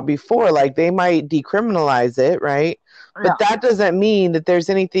talking about before. Like, they might decriminalize it, right? But that doesn't mean that there's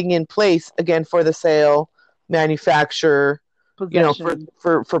anything in place, again, for the sale, manufacture, possession.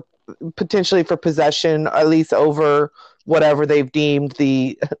 For potentially for possession, at least over whatever they've deemed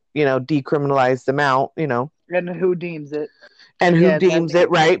the decriminalized amount, and who deems it. And who deems it,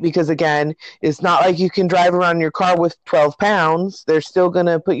 right? Because again, it's not like you can drive around in your car with 12 pounds. They're still going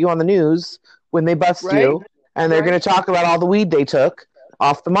to put you on the news when they bust you. And they're going to talk about all the weed they took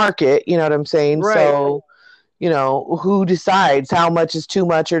off the market. You know what I'm saying? Right. So, who decides how much is too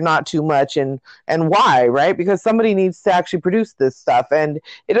much or not too much and why, right? Because somebody needs to actually produce this stuff. And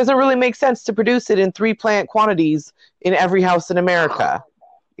it doesn't really make sense to produce it in 3 plant quantities in every house in America.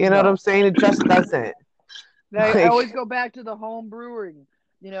 You know what I'm saying? It just doesn't. I always go back to the home brewing.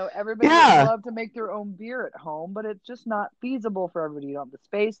 Everybody would love to make their own beer at home, but it's just not feasible for everybody. You don't have the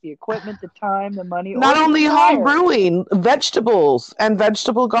space, the equipment, the time, the money. Not only home brewing, vegetables and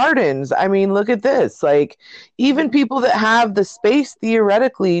vegetable gardens. I mean, look at this. Like, even people that have the space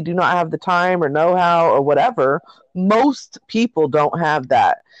theoretically do not have the time or know-how or whatever. Most people don't have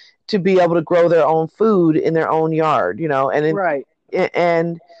that to be able to grow their own food in their own yard,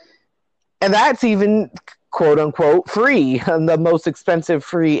 and that's even quote unquote free, the most expensive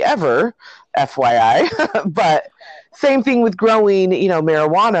free ever, FYI. But same thing with growing,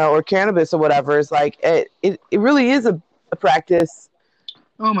 marijuana or cannabis or whatever. Is like it really is a practice.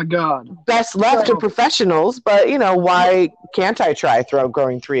 Oh my God! Best left to professionals, but why can't I try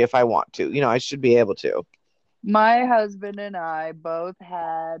growing 3 if I want to? I should be able to. My husband and I both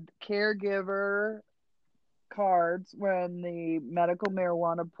had caregiver cards when the medical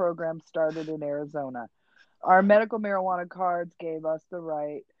marijuana program started in Arizona. Our medical marijuana cards gave us the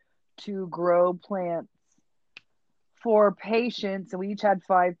right to grow plants for patients, and we each had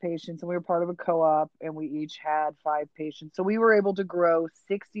 5 patients, and we were part of a co-op, and we each had 5 patients. So we were able to grow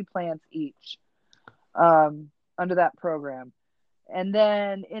 60 plants each under that program. And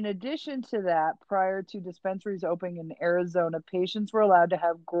then in addition to that, prior to dispensaries opening in Arizona, patients were allowed to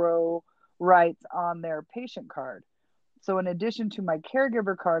have grow rights on their patient card. So in addition to my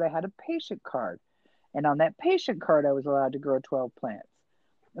caregiver card, I had a patient card. And on that patient card, I was allowed to grow 12 plants.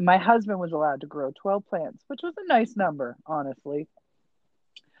 And my husband was allowed to grow 12 plants, which was a nice number, honestly.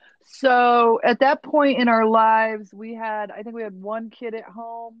 So at that point in our lives, I think we had 1 kid at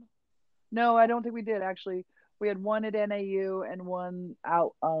home. No, I don't think we did, actually. We had 1 at NAU and 1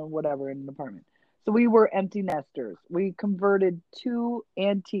 out on whatever in an apartment. So we were empty nesters. We converted 2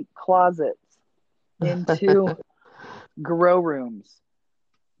 antique closets into grow rooms.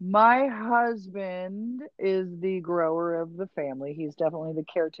 My husband is the grower of the family. He's definitely the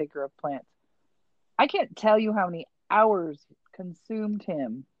caretaker of plants. I can't tell you how many hours consumed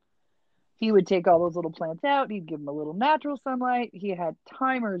him. He would take all those little plants out. He'd give them a little natural sunlight. He had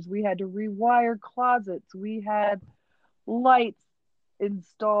timers. We had to rewire closets. We had lights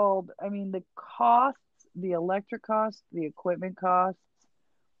installed. I mean, the costs, the electric costs, the equipment costs,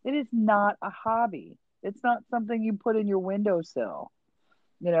 it is not a hobby. It's not something you put in your windowsill.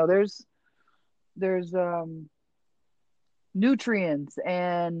 There's nutrients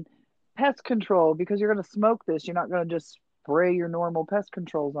and pest control, because you're going to smoke this. You're not going to just spray your normal pest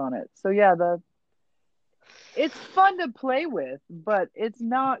controls on it. So yeah, it's fun to play with, but it's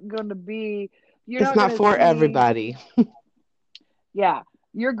not going to be. It's not for everybody. Yeah,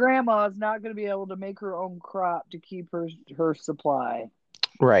 your grandma's not going to be able to make her own crop to keep her supply.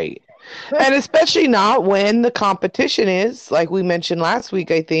 Right. And especially not when the competition is, like we mentioned last week,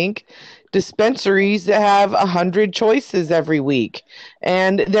 I think, dispensaries that have 100 choices every week.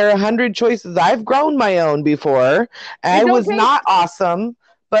 And there are 100 choices. I've grown my own before. I was not awesome,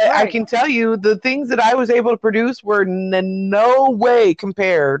 but I can tell you the things that I was able to produce were in no way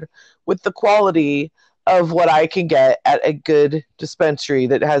compared with the quality of what I can get at a good dispensary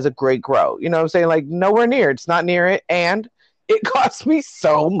that has a great grow. You know what I'm saying? Like, nowhere near. It's not near it. And it cost me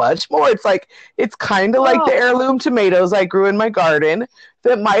so much more. It's kind of like the heirloom tomatoes I grew in my garden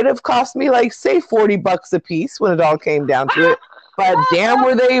that might have cost me, like, say, $40 a piece when it all came down to it. But damn,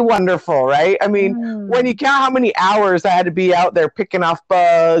 were they wonderful, right? I mean, when you count how many hours I had to be out there picking off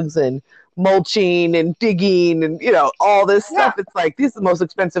bugs and mulching and digging and, all this stuff, it's like, these are the most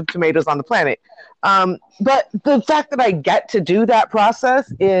expensive tomatoes on the planet. But the fact that I get to do that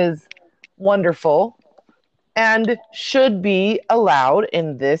process is wonderful. And should be allowed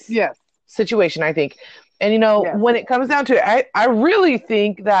in this situation, I think. And, when it comes down to it, I really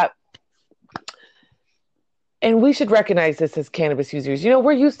think that, and we should recognize this as cannabis users,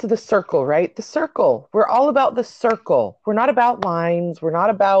 we're used to the circle, right? The circle. We're all about the circle. We're not about lines. We're not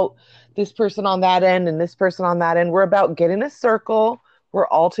about this person on that end and this person on that end. We're about getting a circle. We're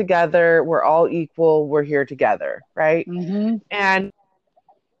all together. We're all equal. We're here together, right? Mm-hmm. And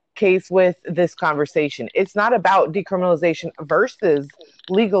case with this conversation. It's not about decriminalization versus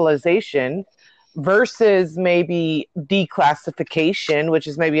legalization versus maybe declassification, which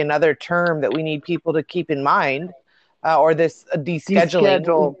is maybe another term that we need people to keep in mind, or this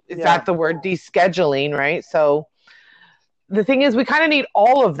descheduling. Is that the word, descheduling, right? So the thing is, we kind of need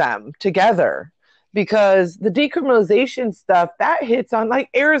all of them together, because the decriminalization stuff, that hits on like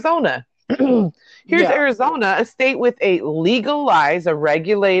Arizona. Here's Arizona, a state with a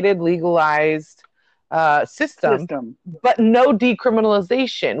regulated, legalized system, but no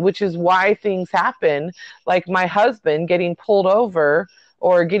decriminalization, which is why things happen. Like my husband getting pulled over,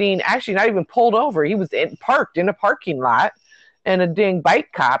 or getting, actually not even pulled over. He was parked in a parking lot, and a dang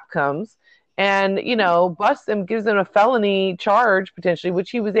bike cop comes and, busts him, gives him a felony charge potentially, which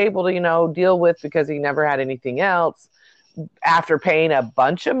he was able to, deal with because he never had anything else, after paying a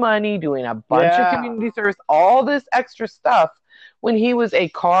bunch of money, doing a bunch of community service, all this extra stuff, when he was a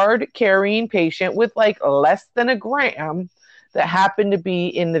card-carrying patient with like less than a gram that happened to be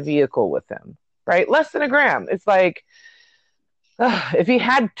in the vehicle with him, right? Less than a gram. It's like, if he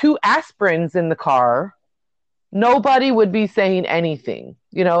had 2 aspirins in the car, nobody would be saying anything,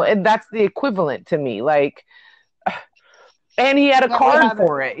 and that's the equivalent to me. Like, and he had a card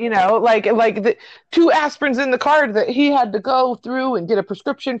for it, like the 2 aspirins in the card that he had to go through and get a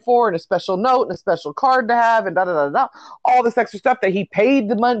prescription for, and a special note and a special card to have, and all this extra stuff that he paid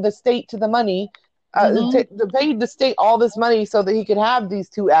the state to the money, paid the state all this money so that he could have these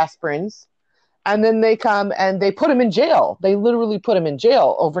 2 aspirins. And then they come and they put him in jail. They literally put him in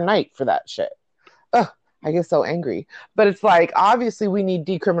jail overnight for that shit. I get so angry. But it's like, obviously we need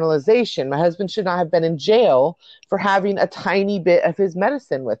decriminalization. My husband should not have been in jail for having a tiny bit of his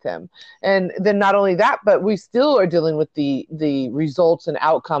medicine with him. And then not only that, but we still are dealing with the results and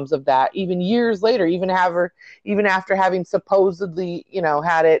outcomes of that even years later, even after having supposedly,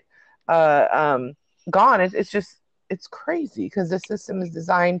 had it gone. It's crazy, because the system is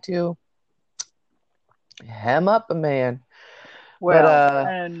designed to hem up a man. Well,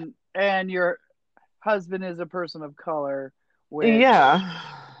 but, and your husband is a person of color. Which, black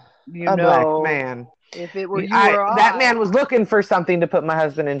man. If it were you or I, that man was looking for something to put my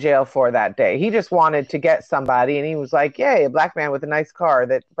husband in jail for that day. He just wanted to get somebody, and he was like, yay, a black man with a nice car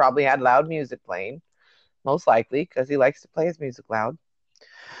that probably had loud music playing, most likely, because he likes to play his music loud.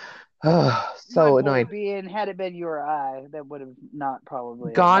 So annoying. Had it been you or I, that would have not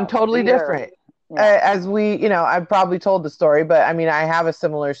probably gone totally different. As we, I've probably told the story, but I mean, I have a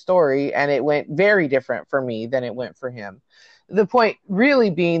similar story, and it went very different for me than it went for him. The point really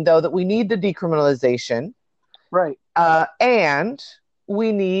being, though, that we need the decriminalization. Right. And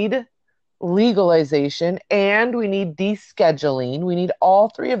we need legalization, and we need descheduling. We need all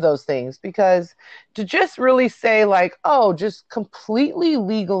 3 of those things, because to just really say like, oh, just completely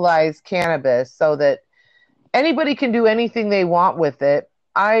legalize cannabis so that anybody can do anything they want with it,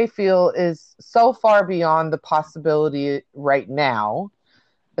 I feel is so far beyond the possibility right now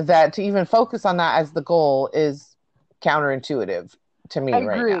that to even focus on that as the goal is counterintuitive to me. I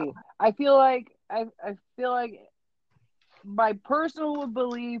agree. Right now. I feel like my personal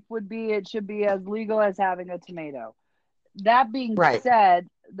belief would be it should be as legal as having a tomato. That being said,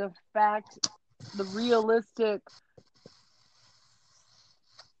 the realistic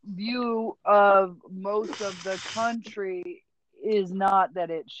view of most of the country is not that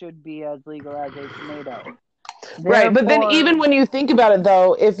it should be as legal as a tomato. Right, but then even when you think about it,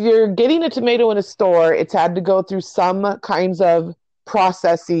 though, if you're getting a tomato in a store, it's had to go through some kinds of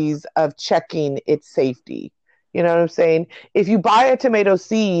processes of checking its safety. You know what I'm saying? If you buy a tomato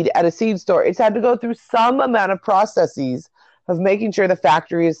seed at a seed store, it's had to go through some amount of processes of making sure the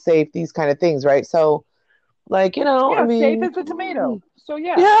factory is safe, these kind of things, right? So, like, I mean... safe as a tomato. So,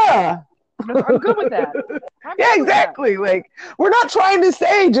 yeah. Yeah. I'm good with that. Exactly. Like, we're not trying to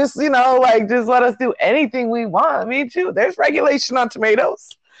say just, just let us do anything we want. I mean, too, there's regulation on tomatoes.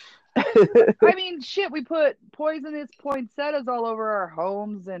 I mean, shit, we put poisonous poinsettias all over our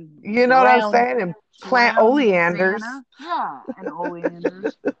homes, and what I'm saying? And plant oleanders. Yeah, and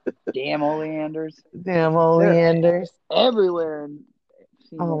oleanders. Damn oleanders. Damn oleanders. They're everywhere.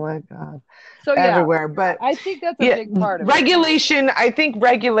 Oh my God. So everywhere. But I think that's a big part of regulation. I think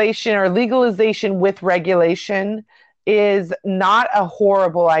regulation or legalization with regulation is not a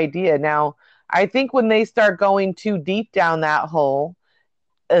horrible idea. Now, I think when they start going too deep down that hole,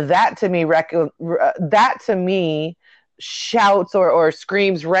 that to me shouts or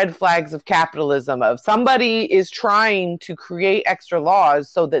screams red flags of capitalism, of somebody is trying to create extra laws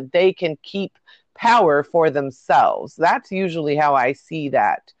so that they can keep power for themselves. That's usually how I see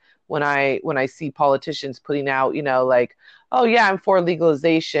that when I see politicians putting out, oh yeah, I'm for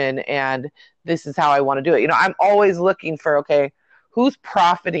legalization and this is how I want to do it. I'm always looking for, okay, who's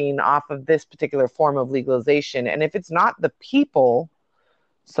profiting off of this particular form of legalization? And if it's not the people,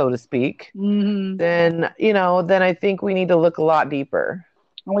 so to speak, then I think we need to look a lot deeper.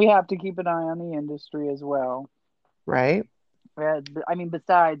 We have to keep an eye on the industry as well. Right? I mean,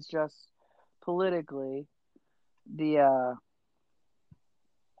 besides just politically, the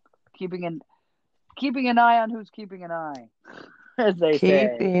keeping an eye on who's keeping an eye, as they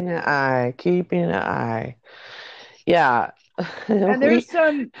say. Keeping an eye. Yeah. And there's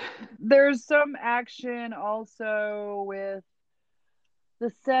some action also with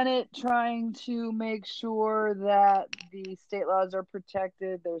the Senate trying to make sure that the state laws are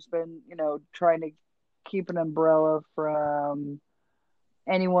protected. There's been, trying to keep an umbrella from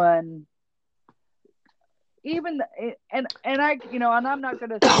anyone, even and I'm not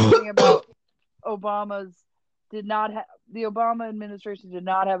going to say anything about the Obama administration did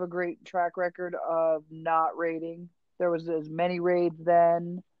not have a great track record of not raiding. There was as many raids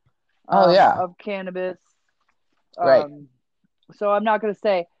then of cannabis. Right. So I'm not going to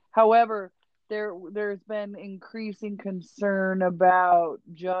say. However, there's been increasing concern about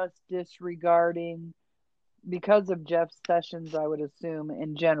just disregarding, because of Jeff Sessions, I would assume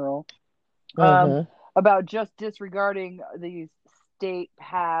in general, about just disregarding the state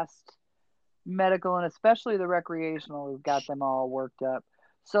passed medical and especially the recreational. We've got them all worked up.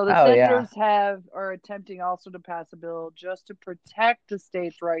 So the senators are attempting also to pass a bill just to protect the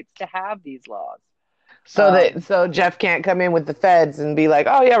state's rights to have these laws. So Jeff can't come in with the feds and be like,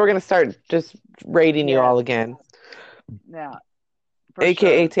 oh yeah, we're going to start just raiding you all again. Yeah.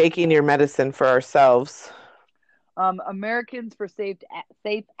 AKA taking your medicine for ourselves. Americans for Safe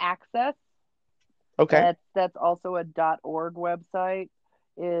Access. Okay. That's also a .org website,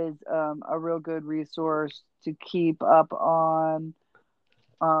 is a real good resource to keep up on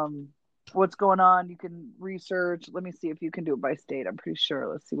what's going on. You can research. Let me see if you can do it by state. I'm pretty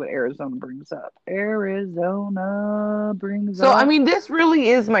sure. Let's see what Arizona brings up. So, I mean, this really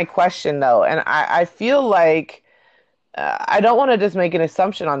is my question, though. And I feel like I don't want to just make an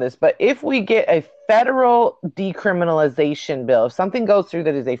assumption on this, but if we get a federal decriminalization bill, if something goes through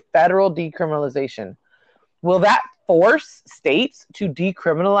that is a federal decriminalization, will that force states to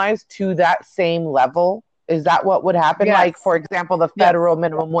decriminalize to that same level? Is that what would happen? Yes. Like, for example, the federal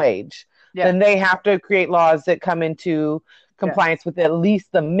minimum wage. Yes. Then they have to create laws that come into compliance with at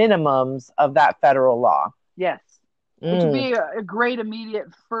least the minimums of that federal law. Yes. Which would be a great immediate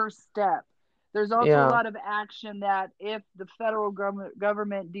first step. There's also a lot of action that if the federal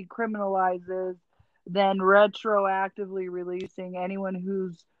government decriminalizes, then retroactively releasing anyone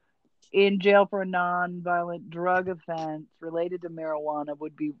who's in jail for a non-violent drug offense related to marijuana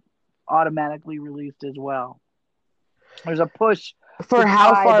would be automatically released as well. There's a push for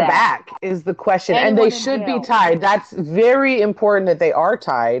how far back is the question. And they should be tied. That's very important that they are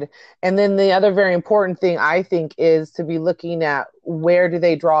tied. And then the other very important thing, I think, is to be looking at where do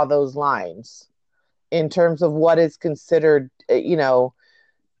they draw those lines in terms of what is considered,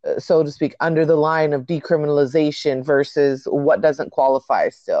 so to speak, under the line of decriminalization versus what doesn't qualify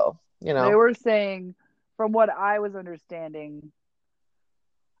still. They were saying, from what I was understanding,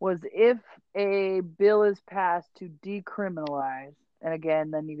 was if a bill is passed to decriminalize, and again,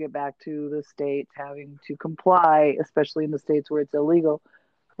 then you get back to the states having to comply, especially in the states where it's illegal.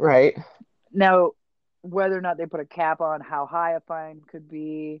 Right. Now, whether or not they put a cap on how high a fine could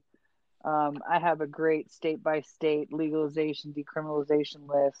be, I have a great state-by-state legalization, decriminalization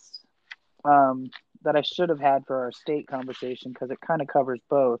list that I should have had for our state conversation because it kind of covers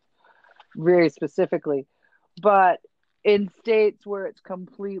both very specifically. But in states where it's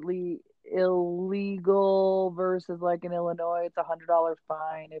completely illegal versus like in Illinois, it's $100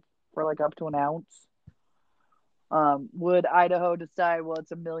 fine for like up to an ounce. Would Idaho decide, well,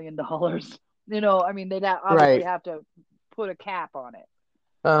 it's $1 million? I mean, they'd obviously have to put a cap on it.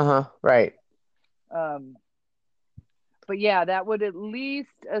 Right. But yeah, that would at least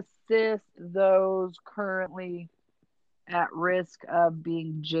assist those currently at risk of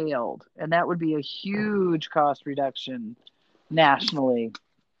being jailed. And that would be a huge cost reduction nationally.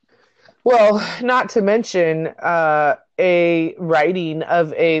 Well, not to mention a righting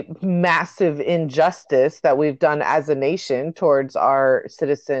of a massive injustice that we've done as a nation towards our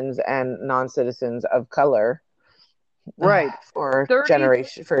citizens and non-citizens of color. Right. For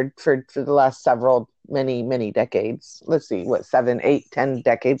generation for the last many decades. Let's see, 7, 8, 10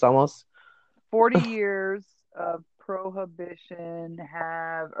 decades almost. 40 years of prohibition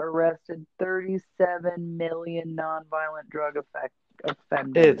have arrested 37 million nonviolent drug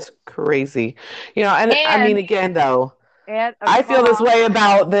offenders. It's crazy. And I mean, again, though, I feel this way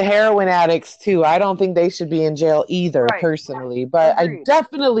about the heroin addicts too. I don't think they should be in jail either, personally. But I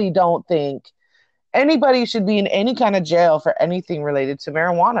definitely don't think anybody should be in any kind of jail for anything related to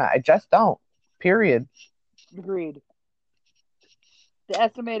marijuana. I just don't. Period. Agreed. The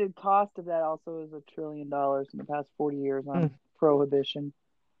estimated cost of that also is $1 trillion in the past 40 years on prohibition.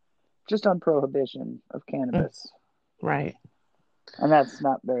 Just on prohibition of cannabis. Right. And that's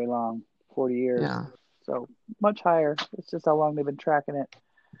not very long, 40 years. Yeah. So much higher. It's just how long they've been tracking it.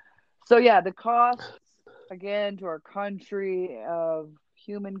 So yeah, the costs, again, to our country of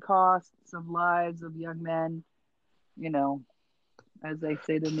human costs of lives of young men, you know, as they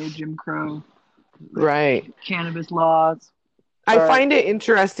say, the new Jim Crow. Right. Cannabis laws. I find it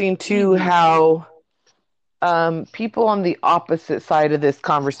interesting too how people on the opposite side of this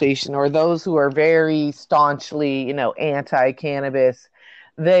conversation, or those who are very staunchly, you know, anti-cannabis,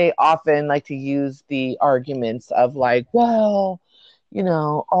 they often like to use the arguments of like, well, you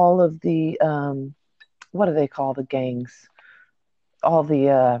know, all of the what do they call the gangs? All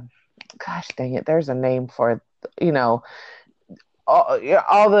the gosh dang it, there's a name for it, you know, all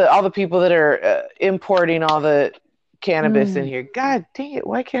the people that are importing all the cannabis in here. God dang it,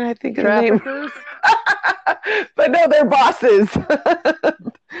 why can't I think of the name? But no, they're bosses.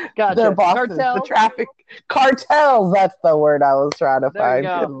 Gotcha. They're bosses. Cartels? The traffic cartels, that's the word I was trying to find.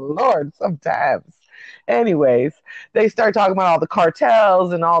 Good Lord, sometimes. Anyways, they start talking about all the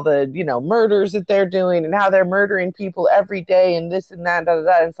cartels and all the, you know, murders that they're doing and how they're murdering people every day and this and that,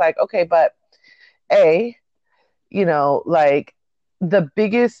 and it's like, okay, but you know, like the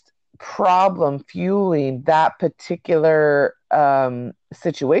biggest problem fueling that particular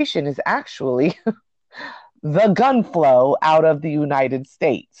situation is actually the gun flow out of the United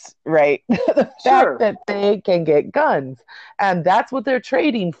States, right? The fact that they can get guns, and that's what they're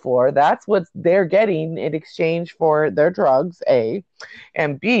trading for. That's what they're getting in exchange for their drugs, A,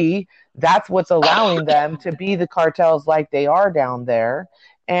 and B, that's what's allowing them to be the cartels like they are down there,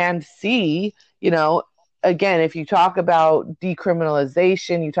 and C, you know, again, if you talk about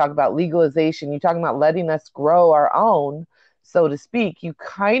decriminalization, you talk about legalization, you talk about letting us grow our own, so to speak, you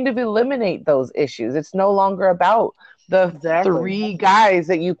kind of eliminate those issues. It's no longer about the three guys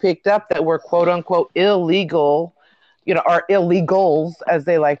that you picked up that were quote unquote illegal, you know, or illegals, as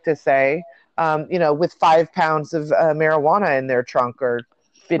they like to say, you know, with 5 pounds of marijuana in their trunk or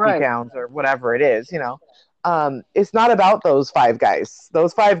 50 pounds or whatever it is, you know. It's not about those 5 guys.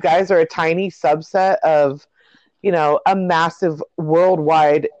 Those 5 guys are a tiny subset of, you know, a massive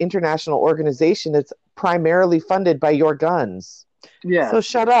worldwide international organization that's primarily funded by your guns. Yeah. So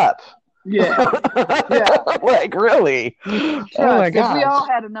shut up. Yeah. Like, really? Oh my God. If we all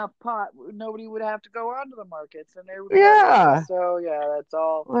had enough pot, nobody would have to go onto the markets, and there would be so that's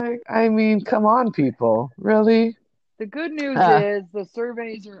all. Like, I mean, come on, people. Really? The good news is the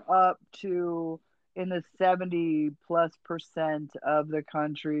surveys are up to in the 70+% of the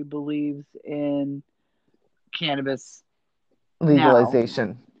country believes in cannabis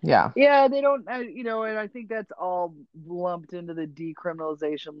legalization. Yeah, they don't, you know, and I think that's all lumped into the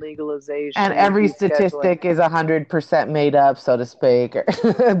decriminalization, legalization. And every statistic is 100% made up, so to speak.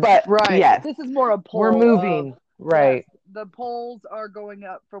 But yes, this is more a poll. We're moving, right? Yes, the polls are going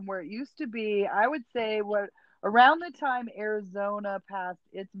up from where it used to be. I would say around the time Arizona passed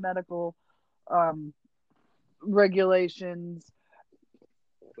its medical regulations,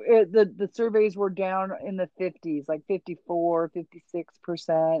 the surveys were down in the 50s, like 54,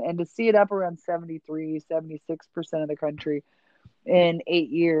 56%, and to see it up around 73, 76% of the country in 8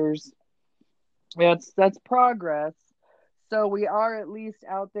 years, that's progress. So we are at least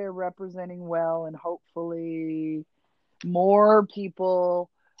out there representing well, and hopefully more people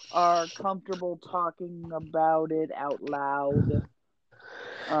are comfortable talking about it out loud.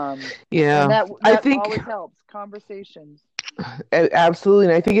 And that I think always helps conversations. Absolutely.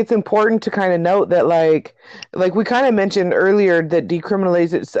 And I think it's important to kind of note that like we kind of mentioned earlier that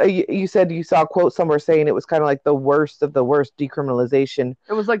decriminalization, you said you saw a quote somewhere saying it was kind of like the worst of the worst decriminalization.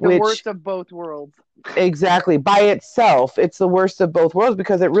 It was like the worst of both worlds. Exactly. By itself, it's the worst of both worlds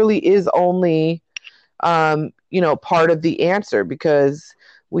because it really is only, you know, part of the answer, because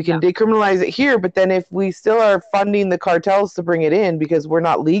we can decriminalize it here, but then if we still are funding the cartels to bring it in because we're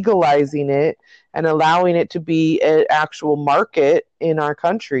not legalizing it and allowing it to be an actual market in our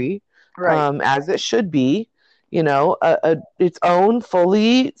country, as it should be, you know, its own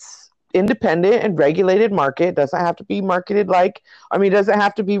fully independent and regulated market. It doesn't have to be marketed like, it doesn't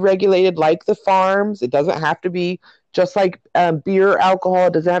have to be regulated like the farms. It doesn't have to be just like beer, alcohol.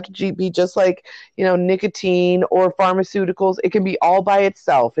 It doesn't have to be just like, you know, nicotine or pharmaceuticals. It can be all by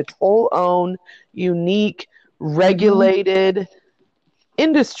itself. Its whole own unique, regulated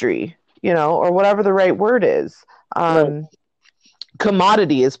industry, or whatever the right word is. Right.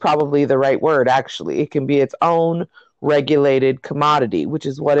 Commodity is probably the right word, actually. It can be its own regulated commodity, which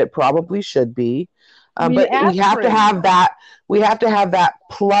is what it probably should be. But we have to have that. We have to have that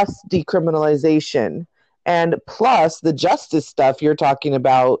plus decriminalization and plus the justice stuff you're talking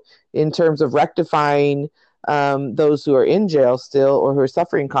about in terms of rectifying those who are in jail still or who are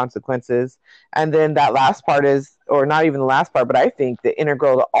suffering consequences. And then that last part is, or not even the last part, but I think the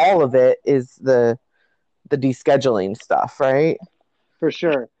integral to all of it is the descheduling stuff, right? For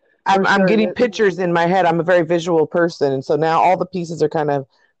sure. I'm getting pictures in my head. I'm a very visual person. And so now all the pieces are kind of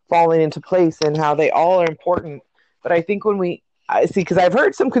falling into place and how they all are important. But I think I see, because I've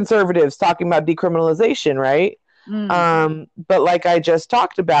heard some conservatives talking about decriminalization, right? But like I just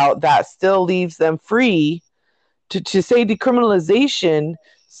talked about, that still leaves them free to say decriminalization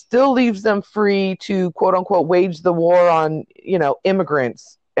still leaves them free to quote unquote wage the war on,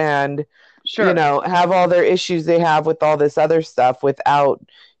 immigrants and, have all their issues they have with all this other stuff without,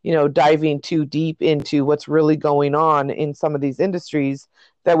 diving too deep into what's really going on in some of these industries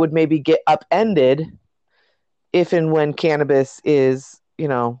that would maybe get upended if and when cannabis is,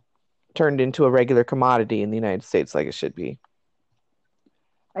 turned into a regular commodity in the United States like it should be.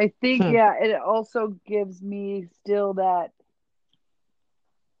 I think, it also gives me still that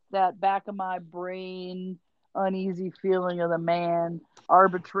back of my brain uneasy feeling of the man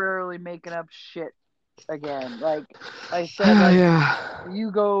arbitrarily making up shit again. Like I said, you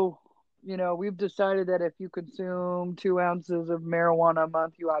go, we've decided that if you consume 2 ounces of marijuana a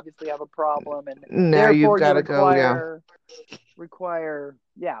month, you obviously have a problem, and now therefore you've got to require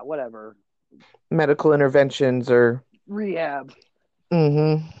whatever medical interventions or rehab.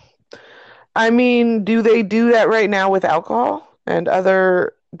 I mean, do they do that right now with alcohol and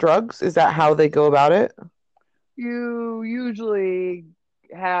other drugs? Is that how they go about it? You usually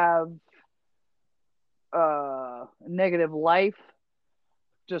have negative life,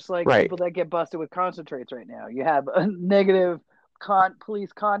 just like people that get busted with concentrates right now. You have a negative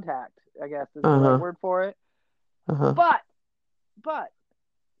police contact, I guess is the right word for it. But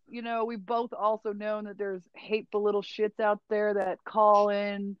we've both also known that there's hateful little shits out there that call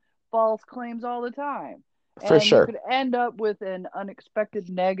in false claims all the time. For sure. You could end up with an unexpected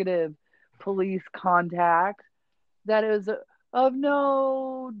negative police contact that is of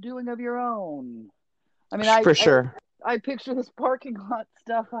no doing of your own. I mean, I picture this parking lot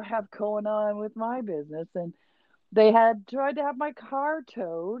stuff I have going on with my business, and they had tried to have my car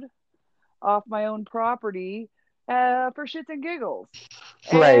towed off my own property for shits and giggles.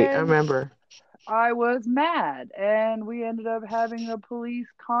 Right, I remember. I was mad, and we ended up having a police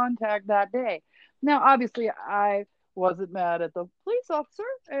contact that day. Now, obviously, I wasn't mad at the police officer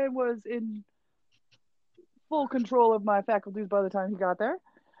and was in full control of my faculties by the time he got there.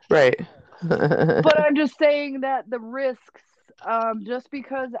 Right. But I'm just saying that the risks, just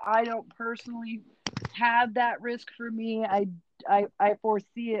because I don't personally have that risk for me, I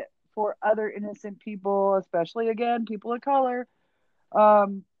foresee it for other innocent people, especially, again, people of color,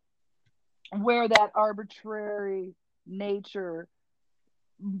 where that arbitrary nature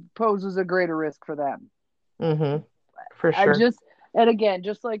poses a greater risk for them. For sure. And again,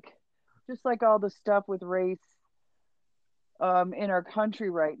 just like all the stuff with race in our country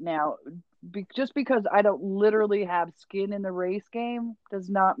right now, just because I don't literally have skin in the race game does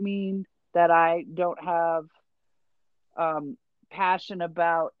not mean that I don't have passion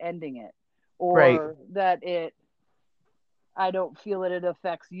about ending it, or that I don't feel that it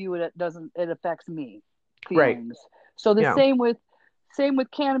affects you and it affects me feelings. So the same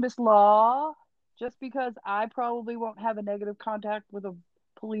with cannabis law. Just because I probably won't have a negative contact with a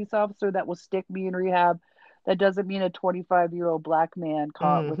police officer that will stick me in rehab, that doesn't mean a 25-year-old black man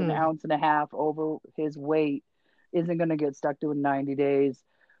caught with 1.5 ounces over his weight isn't going to get stuck doing 90 days.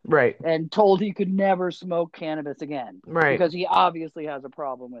 Right. And told he could never smoke cannabis again. Right. Because he obviously has a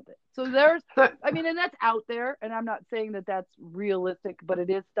problem with it. So and that's out there, and I'm not saying that that's realistic, but it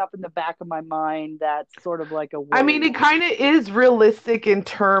is stuff in the back of my mind that's sort of like a worry. I mean, it kind of is realistic in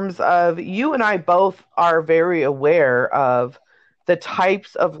terms of you and I both are very aware of the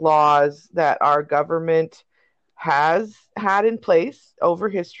types of laws that our government has had in place over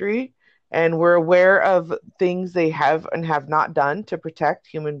history. And we're aware of things they have and have not done to protect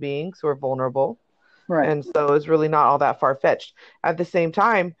human beings who are vulnerable. Right. And so it's really not all that far-fetched. At the same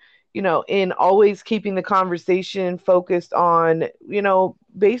time, in always keeping the conversation focused on,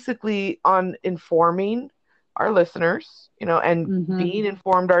 basically on informing our listeners, and being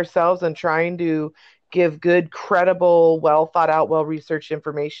informed ourselves and trying to give good, credible, well thought out, well researched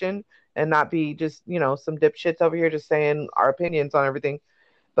information and not be just, some dipshits over here just saying our opinions on everything.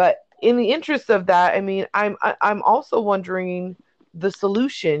 But in the interest of that, I mean, I'm also wondering the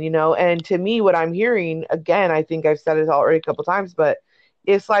solution, and to me, what I'm hearing, again, I think I've said it already a couple times, but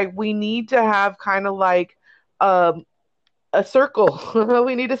it's like we need to have kind of like um, a circle.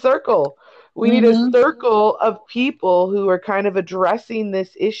 We need a circle. We need a Mm-hmm. circle of people who are kind of addressing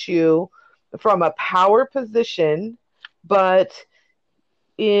this issue from a power position, but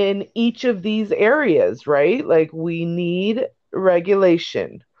in each of these areas, right? Like we need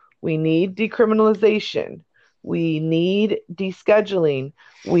regulation, we need decriminalization, we need descheduling,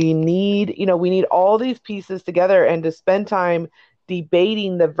 we need all these pieces together and to spend time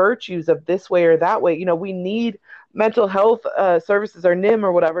debating the virtues of this way or that way. We need mental health services or NIM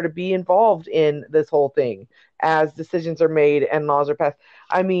or whatever to be involved in this whole thing as decisions are made and laws are passed.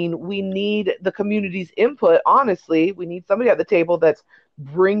 I mean, we need the community's input. Honestly, we need somebody at the table that's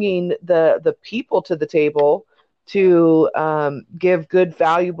bringing the people to the table to give good,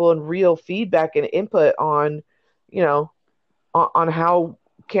 valuable, and real feedback and input on, on how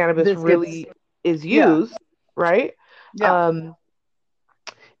cannabis really is used, right? Yeah.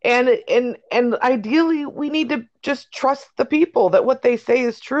 And ideally, we need to just trust the people that what they say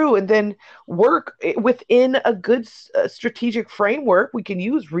is true, and then work within a good strategic framework. We can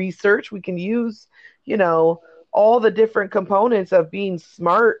use research. We can use, you know, all the different components of being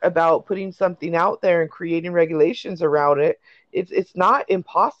smart about putting something out there and creating regulations around it. It's not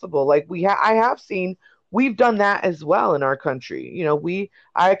impossible. Like I have seen. We've done that as well in our country.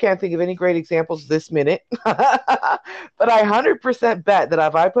 I can't think of any great examples this minute, but I 100% bet that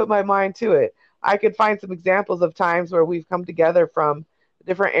if I put my mind to it, I could find some examples of times where we've come together from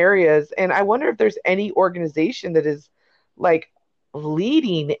different areas. And I wonder if there's any organization that is like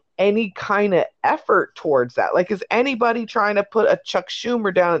leading any kind of effort towards that. Like, is anybody trying to put a Chuck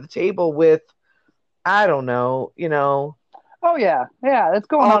Schumer down at the table with, I don't know, Oh yeah, that's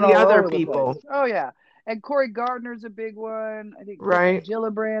going all on the all other over the people, place. Oh yeah, and Cory Gardner's a big one. I think Kristen right?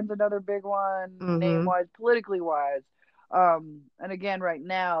 Gillibrand's another big one, name Mm-hmm. wise, politically wise. And again, right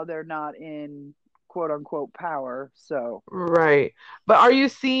now they're not in quote unquote power. So Right. But are you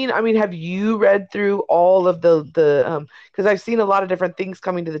seeing, I mean, have you read through all of the because I've seen a lot of different things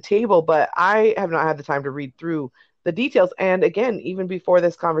coming to the table, but I have not had the time to read through the details. And again, even before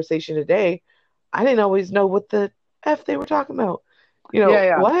this conversation today, I didn't always know what the F they were talking about.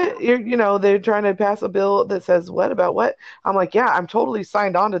 yeah. What? They're trying to pass a bill that says what about what? I'm like, yeah, I'm totally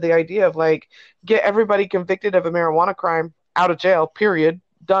signed on to the idea of like get everybody convicted of a marijuana crime out of jail, period.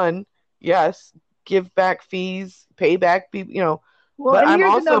 Done. Yes, give back fees, pay back people. Well, But and I'm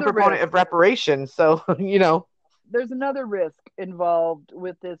here's also a another proponent risk. of reparations, so There's another risk involved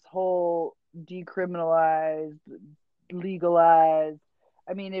with this whole decriminalized, legalized.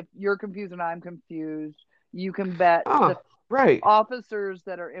 I mean, if you're confused and I'm confused, you can bet the oh, right, officers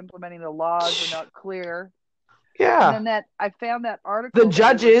that are implementing the laws are not clear. And yeah. then I found that The article that they were.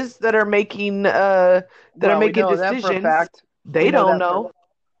 judges that are making Well, we know that for a decisions, fact. We they know don't that for know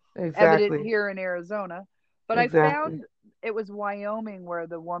evident exactly, here in Arizona. But I exactly. found it was Wyoming where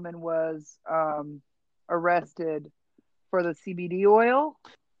the woman was arrested for the CBD oil.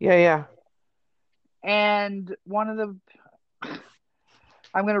 Yeah, yeah. And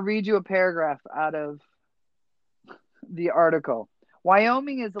I'm going to read you a paragraph out of the article.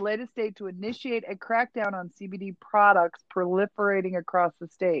 Wyoming is the latest state to initiate a crackdown on CBD products proliferating across the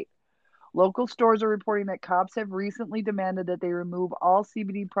state. Local stores are reporting that cops have recently demanded that they remove all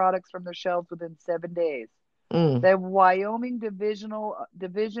CBD products from their shelves within 7 days. Mm. The Wyoming Division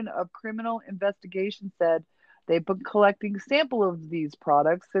of Criminal Investigation said they've been collecting samples of these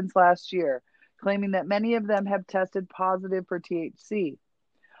products since last year, claiming that many of them have tested positive for THC.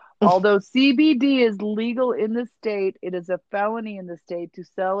 Although CBD is legal in the state, it is a felony in the state to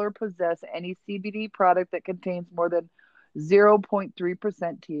sell or possess any CBD product that contains more than 0.3%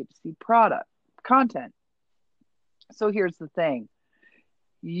 THC product content. So here's the thing.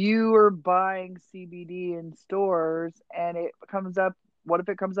 You are buying CBD in stores and it comes up, what if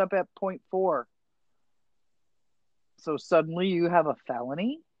it comes up at 0.4? So suddenly you have a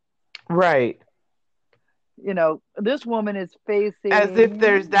felony? Right. This woman is facing As if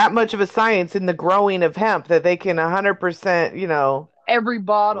there's that much of a science in the growing of hemp that they can 100%, every like,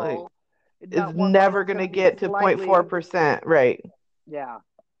 bottle. is Not one never bottle's going going to to be get to slightly. 0.4%. Right. Yeah.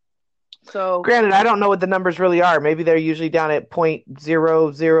 So, Granted, I don't know what the numbers really are. Maybe they're usually down at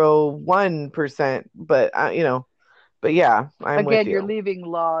 0.001%, but but yeah, I'm with again, you're you. leaving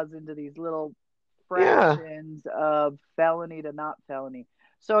laws into these little Yeah. fractions of felony to not felony.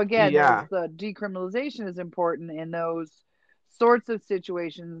 So again, Yeah. the decriminalization is important in those sorts of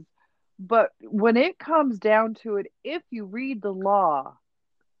situations But when it comes down to it, if you read the law,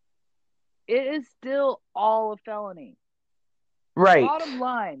 it is still all a felony. Right. Bottom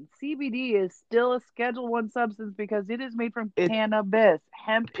line, CBD is still a Schedule 1 substance because it is made from cannabis.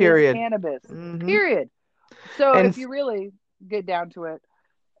 Hemp period. is cannabis. Mm-hmm. Period. So if you really get down to it,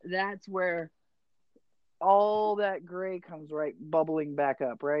 that's where all that gray comes right bubbling back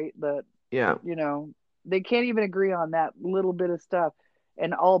up, right? They can't even agree on that little bit of stuff,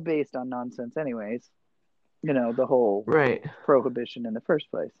 and all based on nonsense anyways. The whole prohibition in the first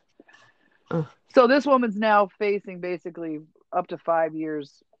place. So this woman's now facing basically up to 5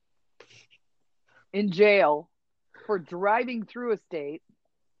 years in jail for driving through a state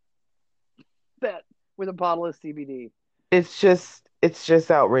with a bottle of CBD. It's just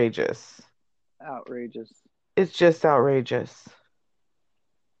outrageous. Outrageous. It's just outrageous.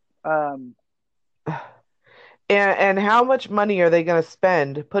 And how much money are they going to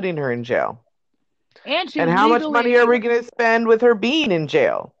spend putting her in jail? And how much money are we going to spend with her being in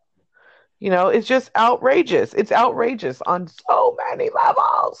jail? It's just outrageous. It's outrageous on so many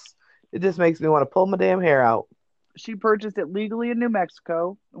levels. It just makes me want to pull my damn hair out. She purchased it legally in New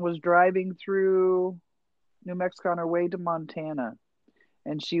Mexico and was driving through New Mexico on her way to Montana.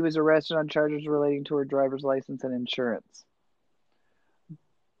 And she was arrested on charges relating to her driver's license and insurance.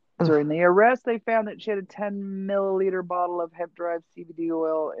 During the arrest, they found that she had a 10 milliliter bottle of hemp-derived CBD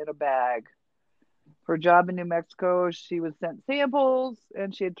oil in a bag. For a job in New Mexico, she was sent samples,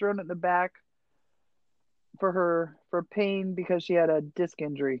 and she had thrown it in the back for pain because she had a disc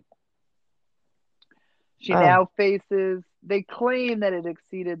injury. She now faces, they claim that it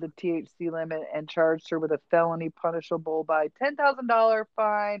exceeded the THC limit and charged her with a felony punishable by $10,000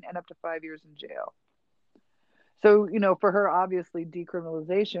 fine and up to 5 years in jail. So, for her, obviously,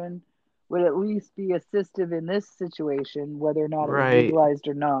 decriminalization would at least be assistive in this situation, whether or not it was legalized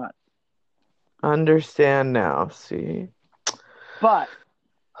or not. Understand now, see? But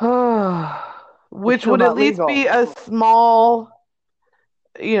which would at least be a small,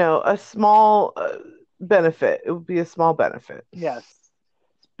 benefit. It would be a small benefit. Yes.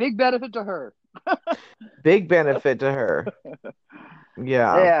 Big benefit to her. Big benefit to her.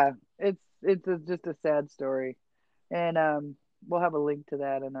 Yeah. It's just a sad story. And we'll have a link to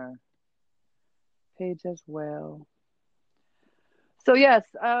that in our page as well. So yes,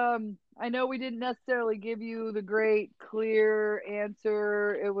 I know we didn't necessarily give you the great clear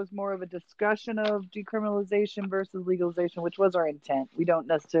answer. It was more of a discussion of decriminalization versus legalization, which was our intent. We don't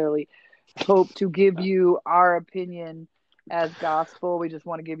necessarily hope to give you our opinion as gospel. We just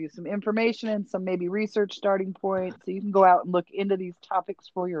want to give you some information and some maybe research starting points so you can go out and look into these topics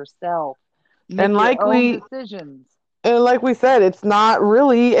for yourself. Make your own decisions. And like we said, it's not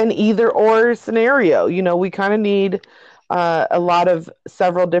really an either or scenario. We kind of need a lot of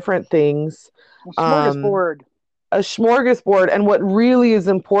several different things. A smorgasbord. And what really is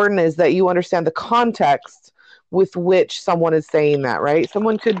important is that you understand the context with which someone is saying that, right?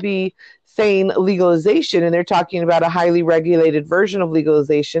 Someone could be saying legalization and they're talking about a highly regulated version of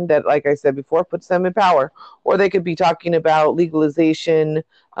legalization that, like I said before, puts them in power. Or they could be talking about legalization,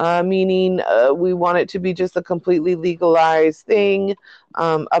 meaning we want it to be just a completely legalized thing,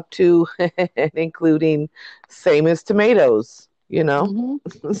 up to and including same as tomatoes.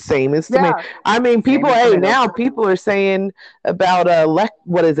 Same as tomato. I mean, people are saying about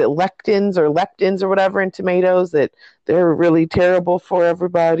lectins or lectins or whatever in tomatoes, that they're really terrible for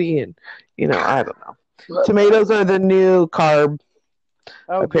everybody. And I don't know. Tomatoes are the new carb,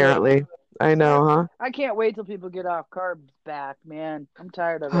 apparently. Good. I know, huh? I can't wait till people get off carbs back, man. I'm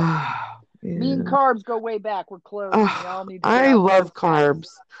tired of it. Me and carbs go way back. We're close. We all need to I love carbs.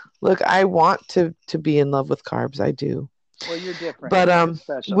 Look, I want to be in love with carbs. I do. Well, you're different. But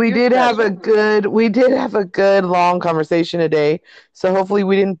we did have a good long conversation today. So hopefully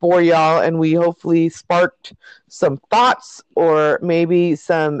we didn't bore y'all, and we hopefully sparked some thoughts, or maybe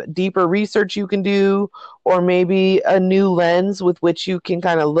some deeper research you can do, or maybe a new lens with which you can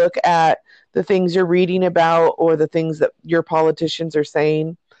kind of look at the things you're reading about or the things that your politicians are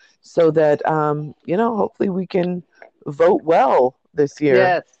saying, so that hopefully we can vote well this year.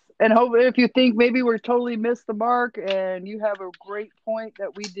 Yes. And hope if you think maybe we're totally missed the mark and you have a great point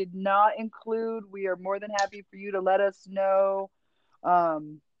that we did not include, we are more than happy for you to let us know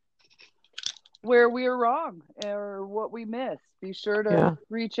where we are wrong or what we missed. Be sure to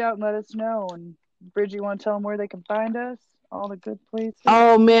reach out and let us know. And Bridget, you want to tell them where they can find us? All the good places?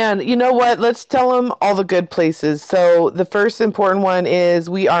 Oh, man. You know what? Let's tell them all the good places. So the first important one is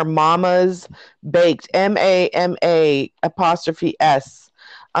we are Mama's Baked, MAMA''S.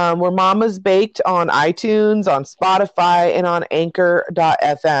 We're Mama's Baked on iTunes, on Spotify, and on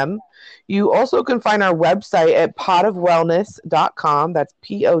Anchor.fm. You also can find our website at potofwellness.com. That's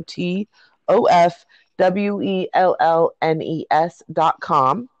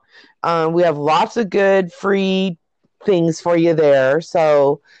POTOFWELLNES.com. We have lots of good free things for you there.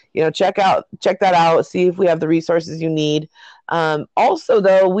 So, check that out. See if we have the resources you need. Also,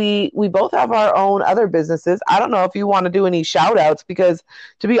 though, we both have our own other businesses. I don't know if you want to do any shout outs, because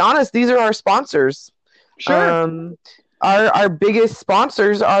to be honest, these are our sponsors. Sure. Our biggest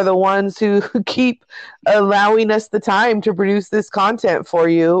sponsors are the ones who keep allowing us the time to produce this content for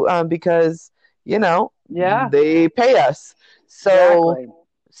you, because, they pay us. So, exactly.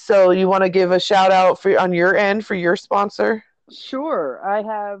 So you want to give a shout out on your end for your sponsor? Sure. I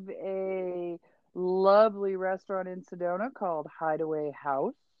have a lovely restaurant in Sedona called Hideaway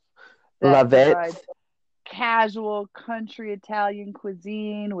House. Love it. Casual country Italian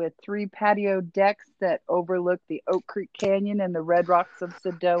cuisine with 3 patio decks that overlook the Oak Creek Canyon and the Red Rocks of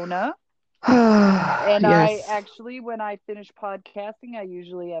Sedona. And yes. I actually, when I finish podcasting, I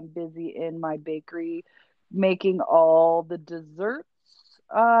usually am busy in my bakery making all the desserts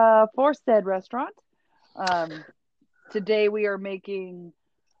for said restaurant. Today we are making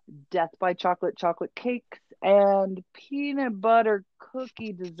Death by Chocolate cakes and peanut butter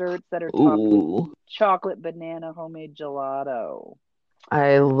cookie desserts that are topped with chocolate banana homemade gelato.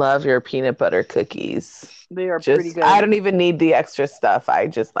 I love your peanut butter cookies. They are pretty good. I don't even need the extra stuff. I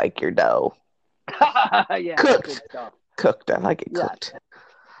just like your dough. Yeah, cooked. Good stuff. Cooked. I like it cooked.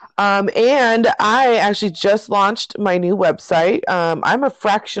 And I actually just launched my new website. I'm a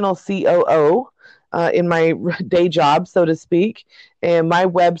fractional COO in my day job, so to speak. And my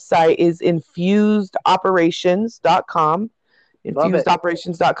website is infusedoperations.com.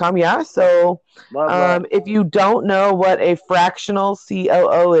 Infusedoperations.com. Yeah. So if you don't know what a fractional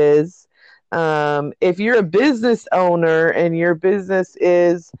COO is, if you're a business owner and your business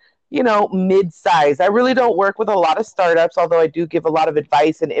is, mid-size. I really don't work with a lot of startups, although I do give a lot of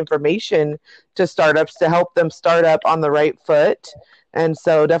advice and information to startups to help them start up on the right foot. And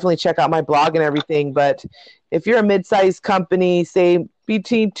so definitely check out my blog and everything. But if you're a mid-sized company, say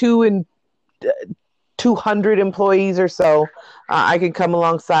between 2 and 200 employees or so, I can come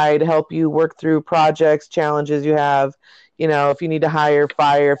alongside, help you work through projects, challenges you have, if you need to hire,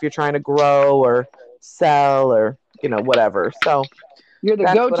 fire, if you're trying to grow or sell or, whatever. So you're the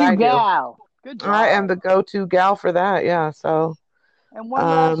go-to gal. Good job. I am the go-to gal for that. Yeah. So, and one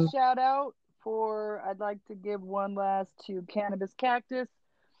last shout out I'd like to give one last to Cannabis Cactus,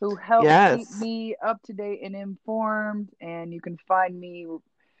 who helped keep me up to date and informed. And you can find me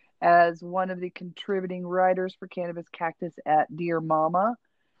as one of the contributing writers for Cannabis Cactus at Dear Mama,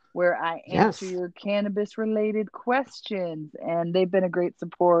 where I answer your cannabis-related questions. And they've been a great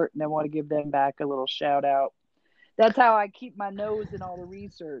support, and I want to give them back a little shout out. That's how I keep my nose in all the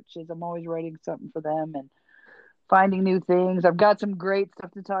research, is I'm always writing something for them and finding new things. I've got some great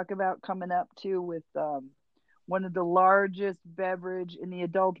stuff to talk about coming up too, with one of the largest beverage in the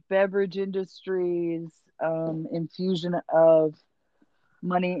adult beverage industries, infusion of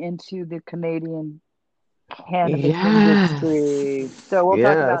money into the Canadian cannabis industry. So we'll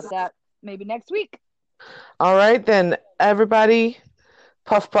talk about that maybe next week. All right, then, everybody,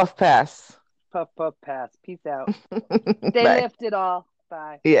 puff, puff, pass. Puff, puff, pass. Peace out. Stay lifted all.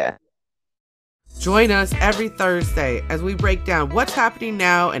 Bye. Yeah. Join us every Thursday as we break down what's happening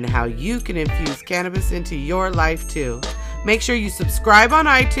now and how you can infuse cannabis into your life too. Make sure you subscribe on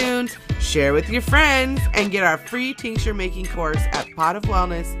iTunes, share with your friends, and get our free tincture making course at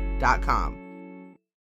potofwellness.com.